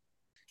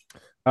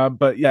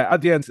 But yeah,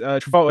 at the end,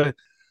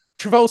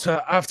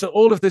 Travolta, after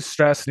all of this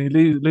stress, and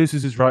he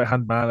loses his right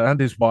hand man and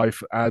his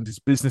wife, and his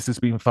business has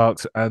been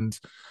fucked, and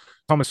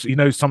he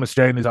knows Thomas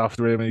Jane is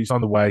after him, and he's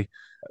on the way.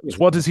 So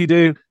what does he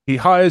do? He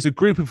hires a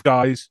group of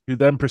guys who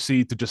then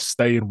proceed to just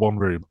stay in one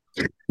room.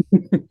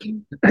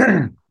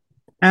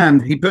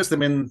 And he puts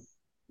them in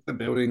the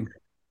building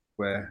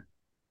where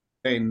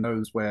Jane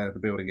knows where the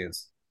building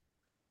is.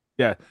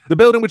 Yeah, the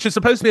building which is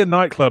supposed to be a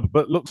nightclub,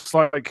 but looks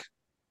like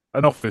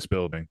an office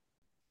building.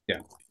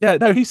 Yeah,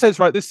 no, he says,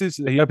 right,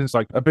 he opens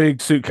like a big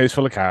suitcase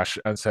full of cash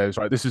and says,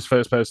 right, this is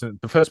the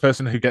first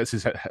person who gets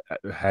his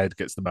head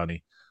gets the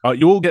money.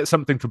 You all get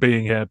something for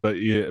being here, but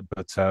you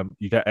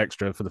get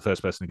extra for the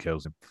first person who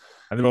kills him.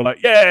 And they're all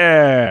like,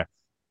 yeah!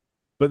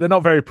 But they're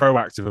not very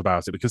proactive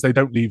about it because they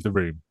don't leave the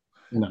room.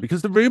 No.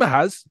 Because the rumor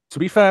has, to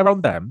be fair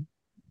on them,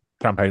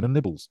 champagne and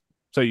nibbles.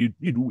 So you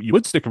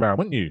would stick around,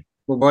 wouldn't you?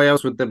 Well, why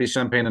else would there be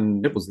champagne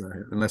and nibbles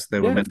there? Unless they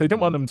were if they don't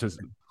want them to. It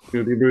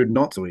would be rude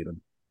not to eat them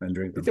and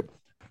drink them.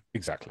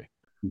 Exactly.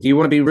 Do you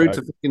want to be rude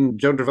to fucking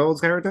John Travolta's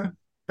character?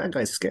 That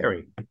guy's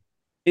scary.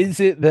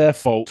 Is it their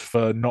fault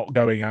for not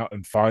going out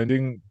and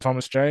finding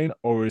Thomas Jane,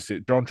 or is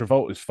it John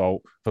Travolta's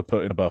fault for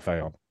putting a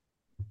buffet on?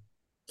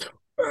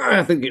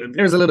 I think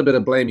there's a little bit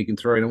of blame you can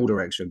throw in all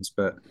directions,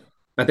 but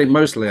I think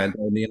mostly I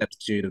blame the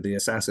ineptitude of the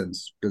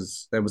assassins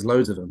because there was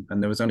loads of them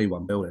and there was only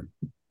one building.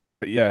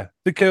 But yeah,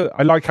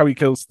 I like how he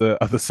kills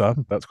the other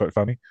son. That's quite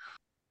funny.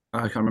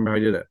 I can't remember how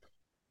he did it.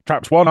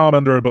 Traps one arm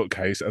under a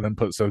bookcase and then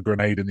puts a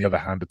grenade in the other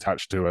hand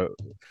attached to it.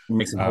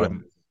 Makes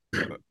him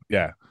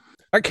yeah,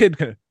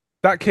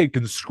 that kid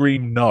can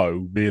scream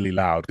no really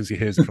loud because he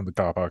hears it from the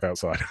car park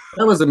outside.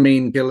 That was a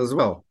mean kill as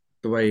well.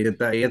 The way he did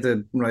that, he had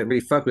to like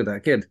really fuck with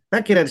that kid.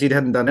 That kid actually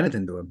hadn't done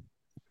anything to him.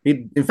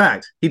 In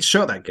fact, he'd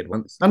shot that kid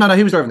once. Oh no,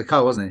 he was driving the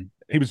car, wasn't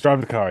he? He was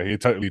driving the car. He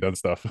had totally done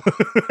stuff.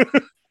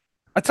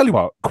 I tell you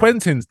what,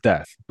 Quentin's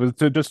death,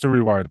 just to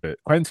rewind a bit,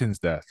 Quentin's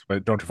death,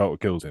 when John Travolta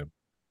kills him,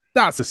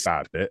 that's a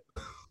sad bit.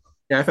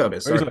 Yeah, I felt a bit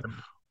He's sorry. like,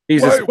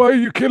 He's why, just, why are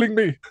you killing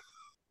me?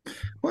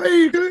 why are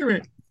you killing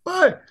me?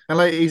 Why? And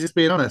like he's just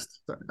being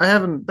honest. I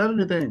haven't done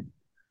anything.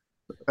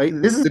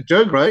 This is a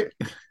joke, right?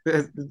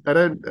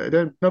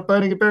 Not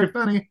finding it very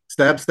funny.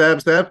 Stab,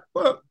 stab, stab.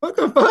 What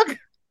the fuck?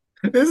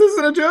 This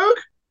isn't a joke.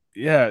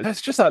 Yeah,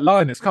 that's just that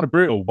line. It's kind of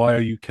brutal. Why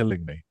are you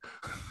killing me?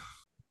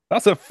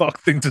 That's a fuck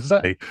thing to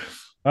say.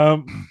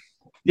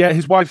 Yeah,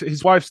 his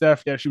wife's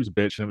death. Yeah, she was a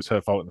bitch, and it was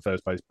her fault in the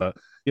first place. But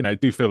I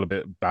do feel a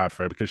bit bad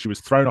for her because she was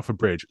thrown off a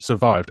bridge,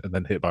 survived, and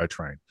then hit by a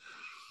train.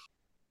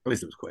 At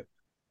least it was quick.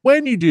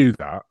 When you do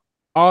that,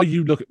 are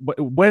you looking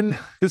when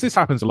because this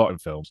happens a lot in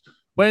films?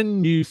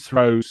 When you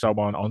throw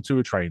someone onto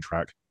a train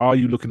track, are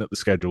you looking at the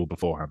schedule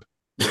beforehand?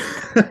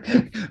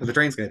 The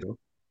train schedule.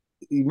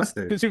 You must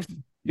do. Because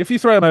if you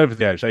throw them over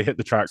the edge, they hit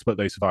the tracks, but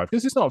they survive.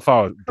 Because it's not a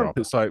far drop.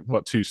 It's like,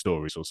 what, 2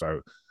 stories or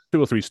so,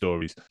 2 or 3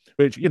 stories,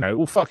 which,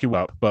 will fuck you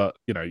up, but,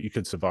 you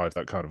could survive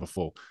that kind of a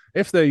fall.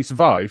 If they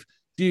survive,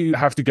 do you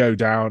have to go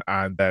down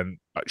and then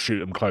shoot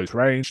them close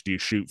range? Do you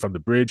shoot from the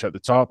bridge at the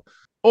top?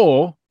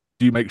 Or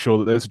do you make sure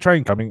that there's a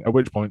train coming, at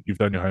which point you've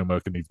done your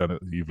homework and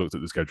you've looked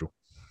at the schedule?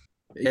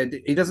 Yeah,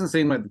 he doesn't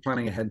seem like the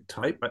planning ahead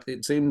type, but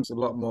it seems a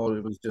lot more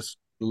it was just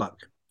luck.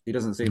 He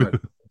doesn't seem like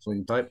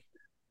the type.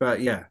 But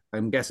yeah,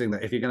 I'm guessing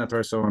that if you're going to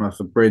throw someone off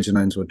a bridge and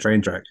into a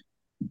train track,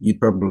 you'd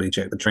probably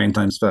check the train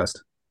times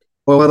first.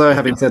 Well, although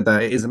having said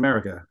that, it is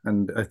America,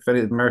 and I feel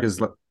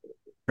America's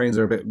trains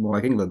are a bit more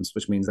like England's,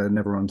 which means they're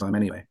never on time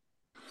anyway.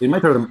 So you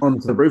might throw them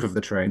onto the roof of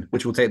the train,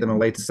 which will take them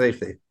away to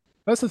safety.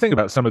 That's the thing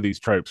about some of these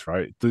tropes,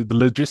 right? The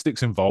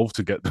logistics involved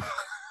to get them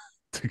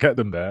to get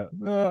them there.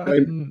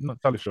 I'm not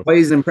entirely sure. Well,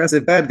 he's an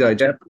impressive bad guy,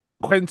 Jeff.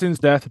 Quentin's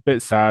death, a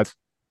bit sad.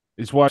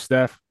 His wife's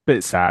death, a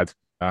bit sad.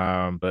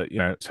 But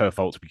it's her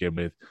fault to begin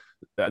with.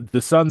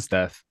 The son's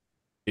death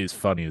is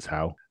funny as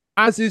hell,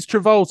 as is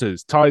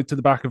Travolta's, tied to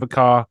the back of a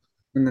car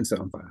and then set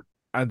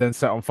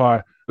on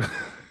fire.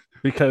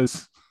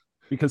 because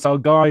our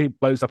guy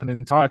blows up an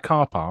entire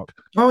car park.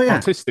 Oh yeah,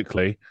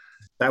 artistically.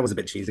 That was a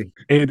bit cheesy.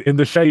 In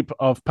the shape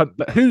of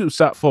who's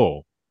that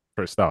for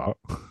a start?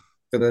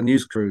 For the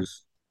news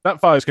crews.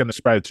 That fire's going to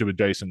spread to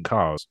adjacent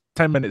cars.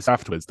 10 minutes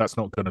afterwards, that's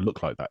not going to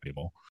look like that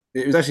anymore.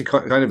 It was actually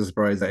kind of a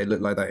surprise that it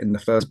looked like that in the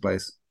first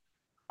place.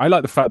 I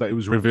like the fact that it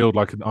was revealed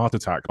like an art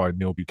attack by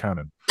Neil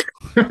Buchanan.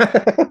 Maybe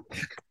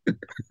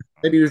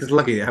he was just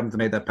lucky it happened to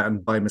make that pattern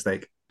by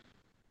mistake.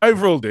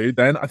 Overall, dude,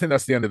 then I think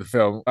that's the end of the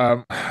film.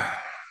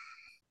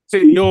 So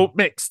you're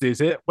mixed,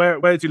 is it? Where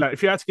do you like?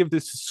 If you had to give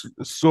this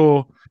a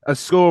score,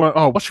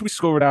 what should we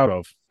score it out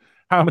of?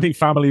 How many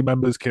family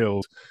members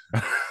killed?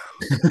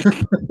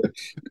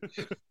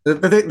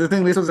 the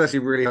thing, this was actually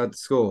really hard to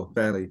score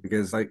fairly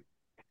because you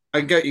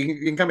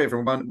can come at it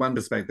from one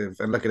perspective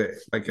and look at it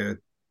like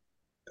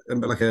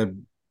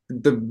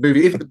the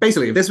movie. If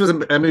this was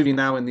a movie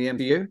now in the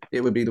MCU, it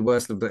would be the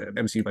worst of the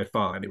MCU by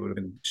far, and it would have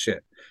been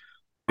shit.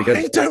 Because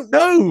I don't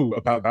know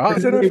about that. I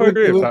don't know if I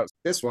agree with that.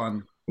 This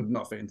one would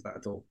not fit into that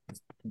at all.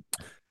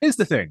 Here's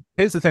the thing.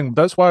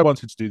 That's why I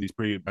wanted to do these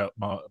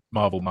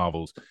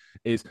Marvels.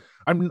 Is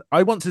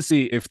I want to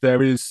see if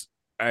there is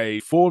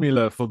a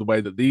formula for the way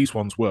that these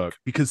ones work,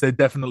 because there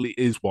definitely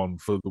is one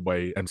for the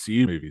way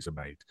MCU movies are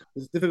made.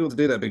 It's difficult to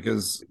do that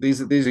because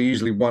these are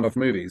usually one-off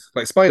movies.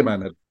 Like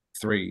Spider-Man had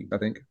 3, I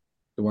think.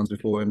 The ones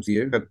before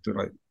MCU had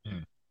a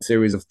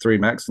series of 3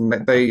 max, and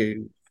they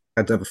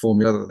had to have a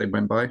formula that they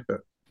went by. But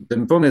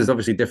the formula is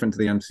obviously different to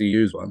the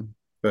MCU's one,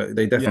 but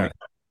they definitely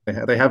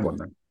they have one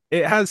then.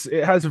 It has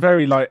a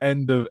very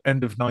end of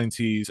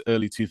 90s,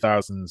 early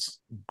 2000s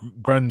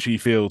grungy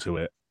feel to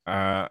it.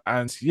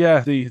 And yeah,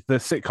 the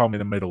sitcom in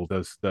the middle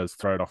does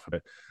throw it off a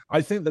bit.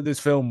 I think that this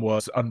film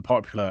was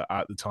unpopular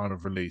at the time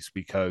of release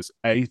because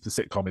the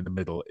sitcom in the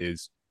middle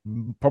is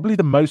probably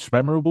the most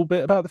memorable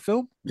bit about the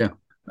film. Yeah.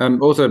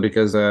 Also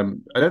because I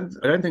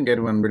don't think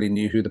anyone really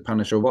knew who the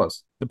Punisher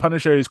was. The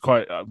Punisher is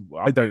quite.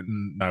 I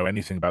don't know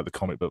anything about the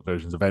comic book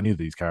versions of any of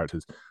these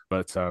characters,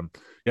 but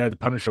the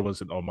Punisher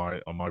wasn't on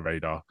my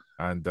radar.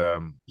 And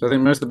so I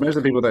think most of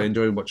the people that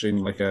enjoy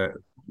watching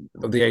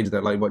of the age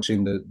that like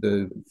watching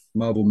the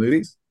Marvel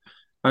movies.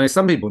 I mean,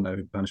 some people know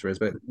who Punisher is,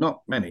 but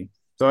not many.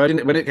 So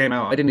when it came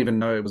out, I didn't even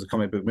know it was a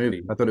comic book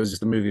movie. I thought it was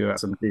just a movie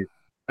about some dude.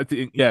 I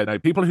think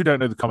people who don't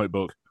know the comic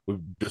book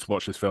would just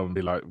watch this film and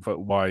be like, "But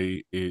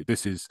why?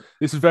 This is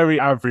very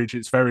average.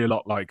 It's very a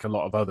lot like a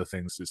lot of other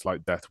things. It's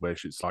like Death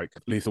Wish. It's like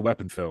Lethal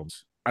Weapon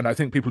films." And I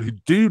think people who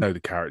did know the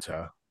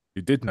character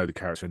and did know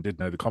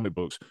the comic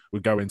books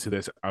would go into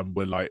this and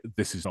were like,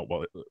 "This is not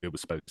what it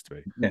was supposed to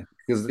be." Yeah,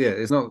 because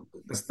it's not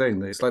this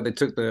thing. It's like they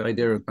took the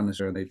idea of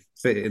Punisher and they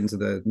fit it into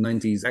the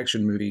 '90s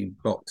action movie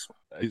box.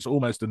 It's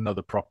almost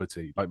another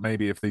property. Like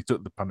maybe if they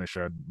took the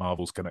Punisher and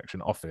Marvel's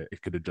connection off it,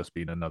 it could have just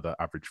been another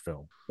average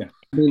film. Yeah.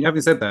 I mean,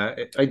 having said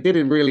that, I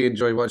didn't really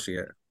enjoy watching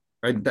it.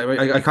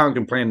 I can't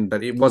complain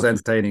that it was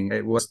entertaining.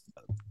 It was.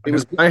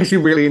 I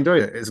actually really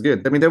enjoyed it. It's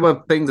good. I mean, there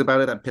were things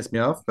about it that pissed me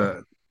off, but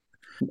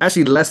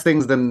Actually, less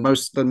things than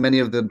many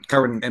of the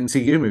current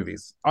MCU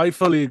movies. I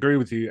fully agree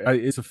with you.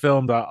 It's a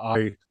film that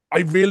I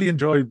really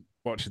enjoyed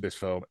watching this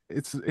film.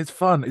 It's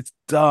fun, it's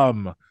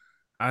dumb,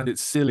 and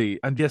it's silly.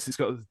 And yes, it's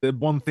got the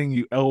one thing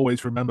you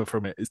always remember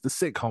from it is the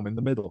sitcom in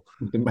the middle.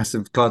 The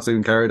massive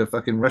cartoon carried a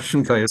fucking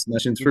Russian guy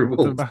smashing through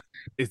walls.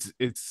 It's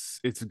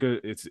a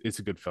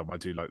good film. I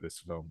do like this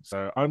film,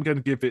 so I'm going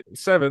to give it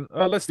 7.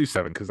 Let's do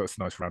 7 because that's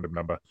a nice random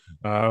number.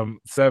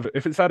 7.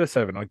 If it's out of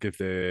 7, I give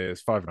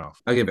this 5.5.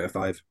 I give it a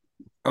 5.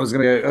 I was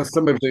gonna go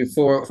somewhere between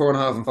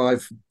 4.5, and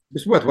 5.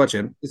 It's worth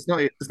watching. It's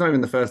not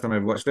even the first time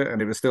I've watched it,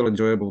 and it was still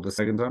enjoyable the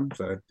second time.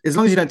 So as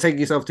long as you don't take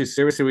yourself too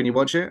seriously when you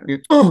watch it,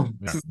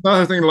 this is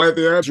nothing like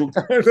the actual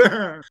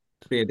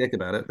be a dick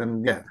about it,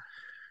 then yeah,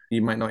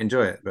 you might not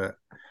enjoy it. But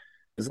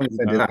as long as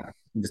you don't do that,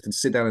 just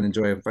sit down and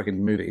enjoy a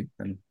fucking movie,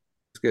 then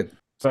it's good.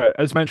 So,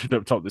 as mentioned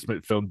up top, this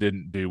film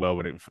didn't do well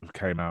when it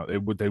came out.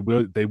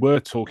 They were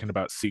talking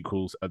about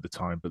sequels at the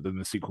time, but then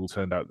the sequel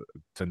turned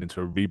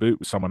into a reboot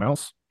with someone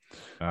else.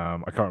 I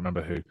can't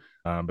remember who,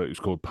 but it was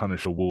called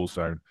Punisher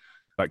Warzone.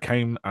 That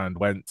came and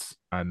went,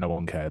 and no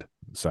one cared,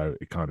 so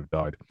it kind of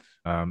died.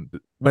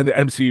 When the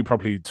MCU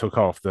probably took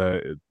off,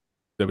 there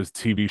was a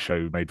TV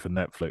show made for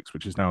Netflix,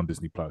 which is now on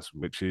Disney Plus,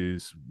 which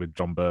is with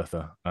John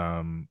Bertha,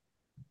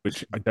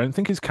 which I don't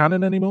think is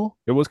canon anymore.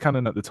 It was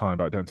canon at the time,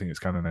 but I don't think it's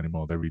canon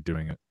anymore. They're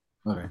redoing it.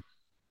 Okay.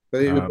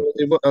 But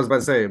I was about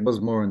to say it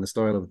was more in the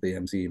style of the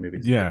MCU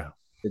movies. Yeah. A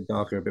bit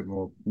darker, a bit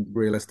more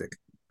realistic.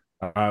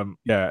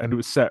 Yeah, and it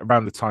was set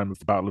around the time of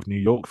the Battle of New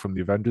York from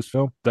the Avengers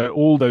film. They're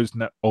all those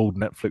old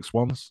Netflix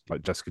ones,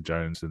 like Jessica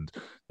Jones and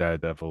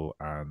Daredevil,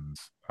 and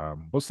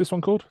what's this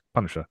one called?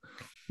 Punisher.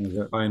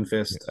 Iron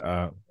Fist.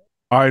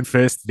 Iron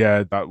Fist,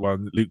 yeah, that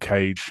one. Luke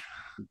Cage.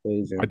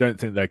 Yeah. I don't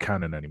think they're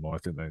canon anymore. I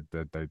think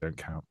they don't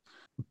count.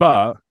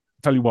 But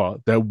tell you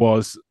what, there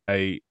was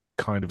a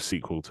kind of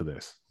sequel to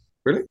this.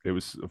 Really? It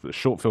was a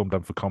short film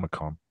done for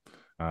Comic-Con.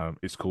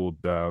 It's called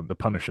The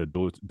Punisher,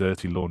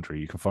 Dirty Laundry.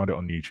 You can find it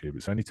on YouTube.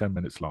 It's only 10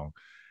 minutes long.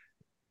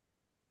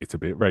 It's a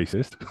bit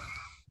racist.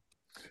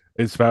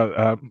 It's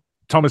about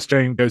Thomas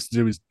Jane goes to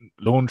do his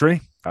laundry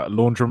at a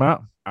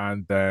laundromat,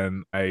 and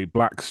then a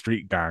black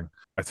street gang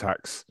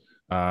attacks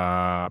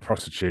a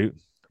prostitute,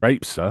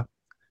 rapes her.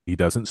 He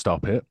doesn't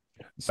stop it.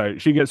 So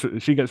she gets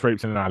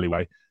raped in an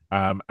alleyway,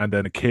 and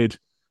then a kid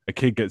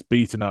gets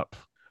beaten up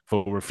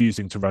for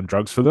refusing to run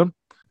drugs for them.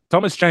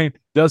 Thomas Jane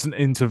doesn't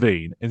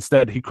intervene.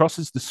 Instead, he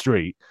crosses the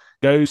street,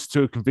 goes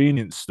to a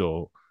convenience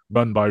store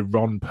run by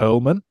Ron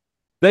Perlman.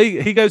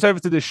 He goes over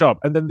to this shop,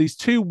 and then these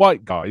two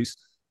white guys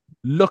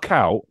look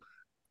out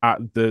at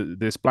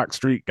this black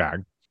street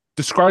gang.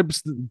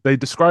 They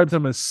describe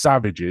them as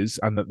savages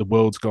and that the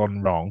world's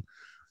gone wrong,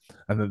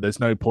 and that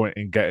there's no point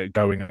in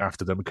going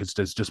after them because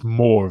there's just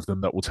more of them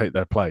that will take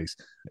their place.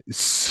 It's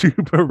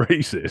super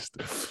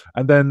racist.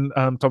 And then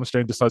Thomas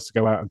Jane decides to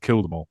go out and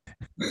kill them all.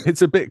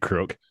 It's a bit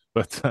crook.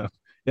 But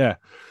yeah.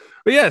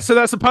 But yeah, so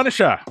that's the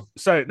Punisher.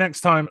 So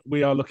next time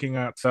we are looking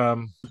at do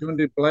you want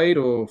to do Blade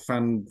or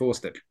Fan Four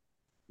Stick?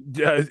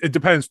 Yeah, it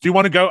depends. Do you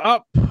want to go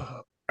up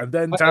and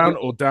then down,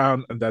 or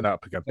down and then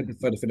up again? I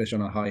prefer to finish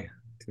on a high,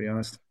 to be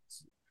honest.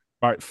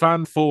 Right,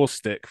 Fan Four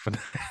Stick for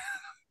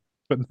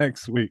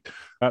next week.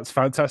 That's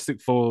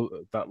Fantastic Four.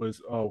 That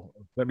was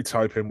let me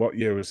type in what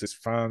year was this?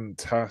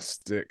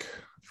 Fantastic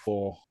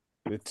Four.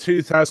 The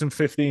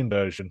 2015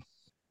 version.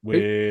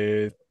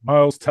 With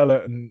Miles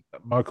Teller and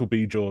Michael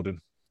B. Jordan.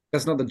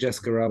 That's not the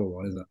Jessica Alba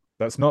one, is it?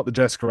 That's not the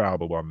Jessica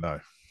Alba one,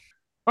 no.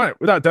 All right,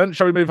 with that done,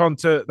 shall we move on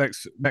to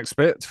next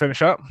bit to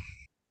finish up?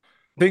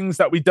 Things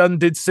that we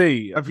did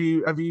see. Have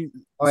you?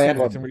 I had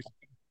one.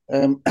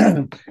 Yeah,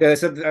 I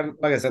said,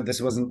 like I said,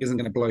 this isn't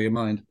going to blow your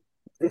mind.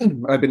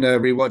 I've been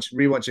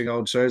rewatching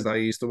old shows that I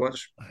used to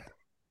watch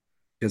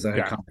because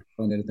I can't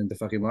find anything to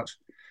fucking watch.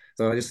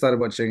 So I just started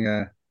watching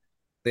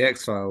The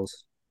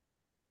X-Files.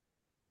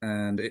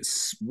 And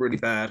it's really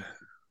bad.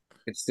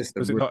 It's just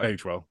does it not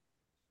age well?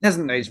 It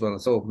hasn't aged well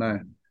at all. No,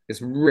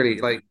 it's really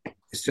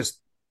it's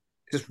just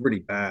really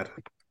bad.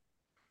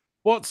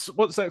 What's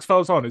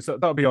X-Files on?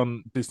 That'll be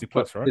on Disney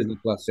Plus, right? Disney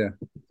Plus, yeah.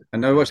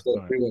 And I watched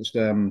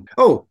The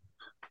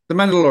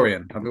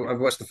Mandalorian. I've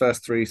watched the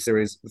first three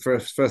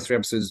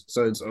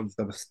episodes of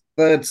the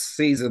third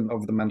season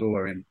of The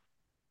Mandalorian.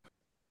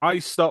 I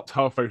stopped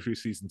halfway through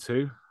season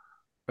 2.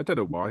 I don't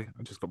know why.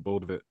 I just got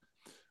bored of it.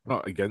 I'm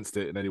not against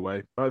it in any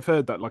way, but I've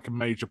heard that like a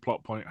major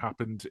plot point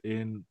happened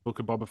in Book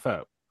of Boba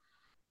Fett.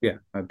 Yeah,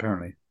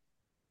 apparently,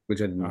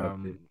 which I didn't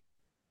know.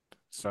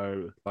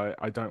 So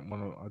I don't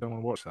want to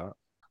watch that.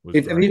 Have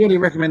you got any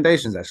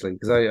recommendations actually?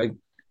 Because I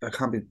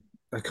can't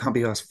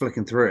be asked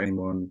flicking through it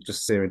anymore and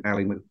just seeing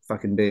Ally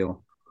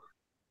McFucking-Beal.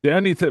 The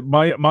only thing,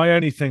 my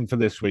only thing for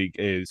this week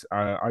is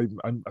I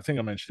think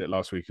I mentioned it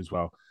last week as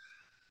well.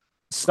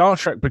 Star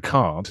Trek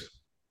Picard.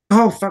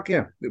 Oh fuck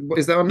yeah!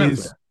 Is that on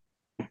Netflix?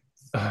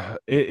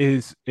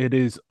 It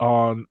is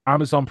on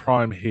Amazon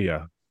Prime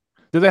here.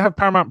 Do they have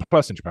Paramount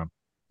Plus in Japan?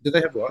 Do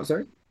they have what?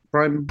 Sorry,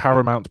 Prime.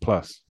 Paramount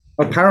Plus.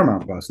 Oh,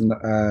 Paramount Plus.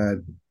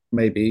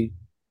 Maybe.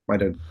 I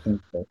don't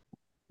think so.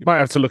 You might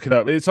have to look it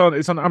up. It's on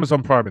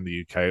Amazon Prime in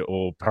the UK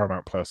or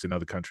Paramount Plus in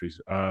other countries.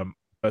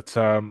 But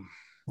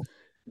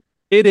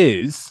it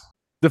is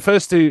the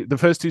first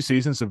two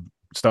seasons of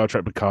Star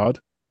Trek Picard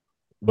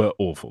were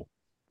awful.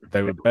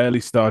 They were barely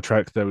Star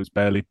Trek. There was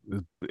barely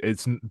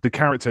it's the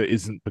character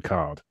isn't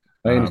Picard.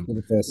 I only saw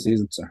the first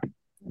season, sir.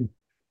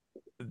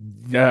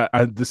 Yeah,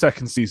 and the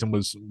second season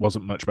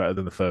wasn't much better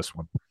than the first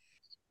one.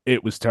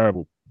 It was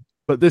terrible.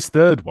 But this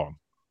third one,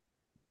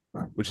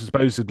 which is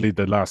supposedly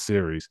the last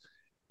series,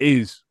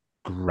 is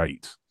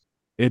great.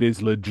 It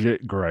is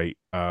legit great.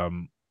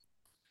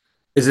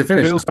 Is it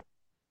finished?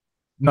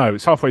 No,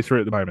 it's halfway through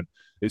at the moment.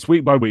 It's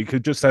week by week.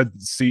 It just had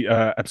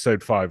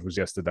episode 5 was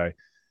yesterday.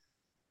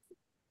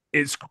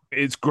 It's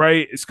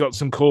great. It's got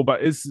some cool,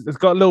 but it's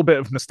got a little bit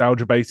of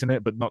nostalgia bait in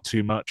it, but not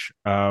too much.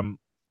 I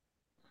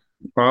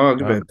might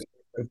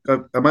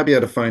be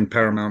able to find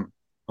Paramount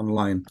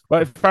online.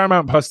 But if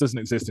Paramount Plus doesn't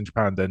exist in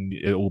Japan, then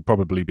it will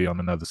probably be on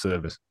another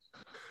service.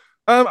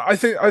 I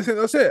think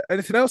that's it.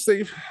 Anything else,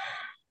 Steve?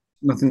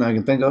 Nothing that I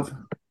can think of.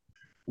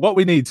 What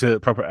we need to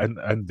proper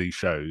end these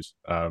shows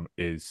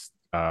is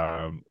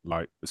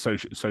like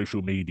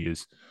social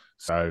medias.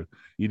 So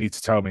you need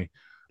to tell me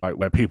like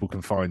where people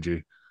can find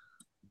you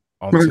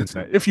on the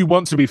internet if you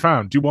want to be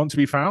found. Do you want to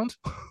be found?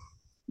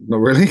 Not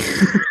really.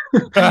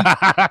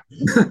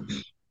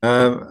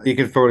 You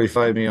can probably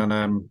find me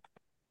on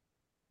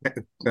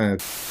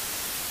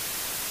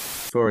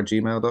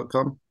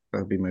for@gmail.com.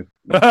 That'd be my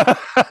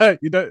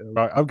you know,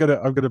 right, I'm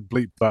gonna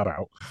bleep that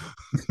out.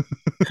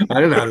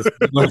 I don't know how this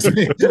works.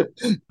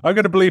 I'm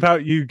gonna bleep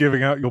out you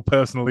giving out your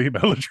personal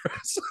email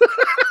address.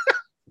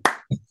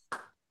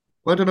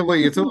 Well, I don't know what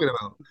you're talking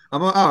about.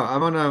 I'm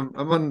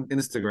on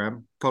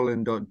Instagram,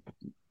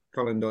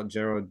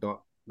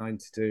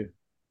 colin.gerard.92.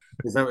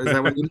 Is that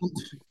what you want?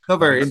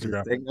 Not very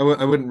interesting.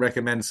 I wouldn't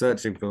recommend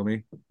searching for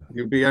me.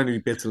 You'll be only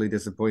bitterly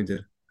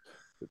disappointed.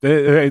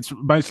 It's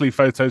mostly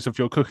photos of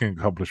your cooking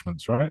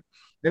accomplishments, right?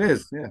 It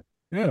is, yeah.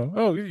 Yeah.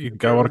 Oh, you can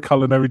go on a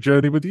culinary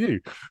journey with you.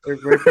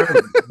 Very proud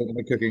of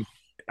my cooking.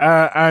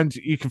 And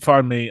you can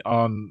find me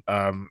on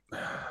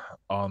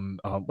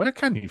where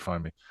can you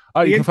find me?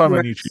 You can find me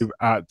on YouTube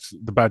at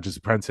The Badger's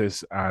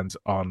Apprentice and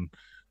on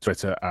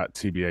Twitter at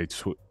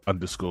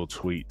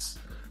TBA_tweets.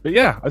 But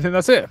yeah, I think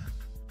that's it.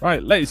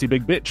 Right, lazy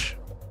big bitch.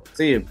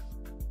 See you.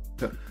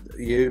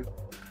 You.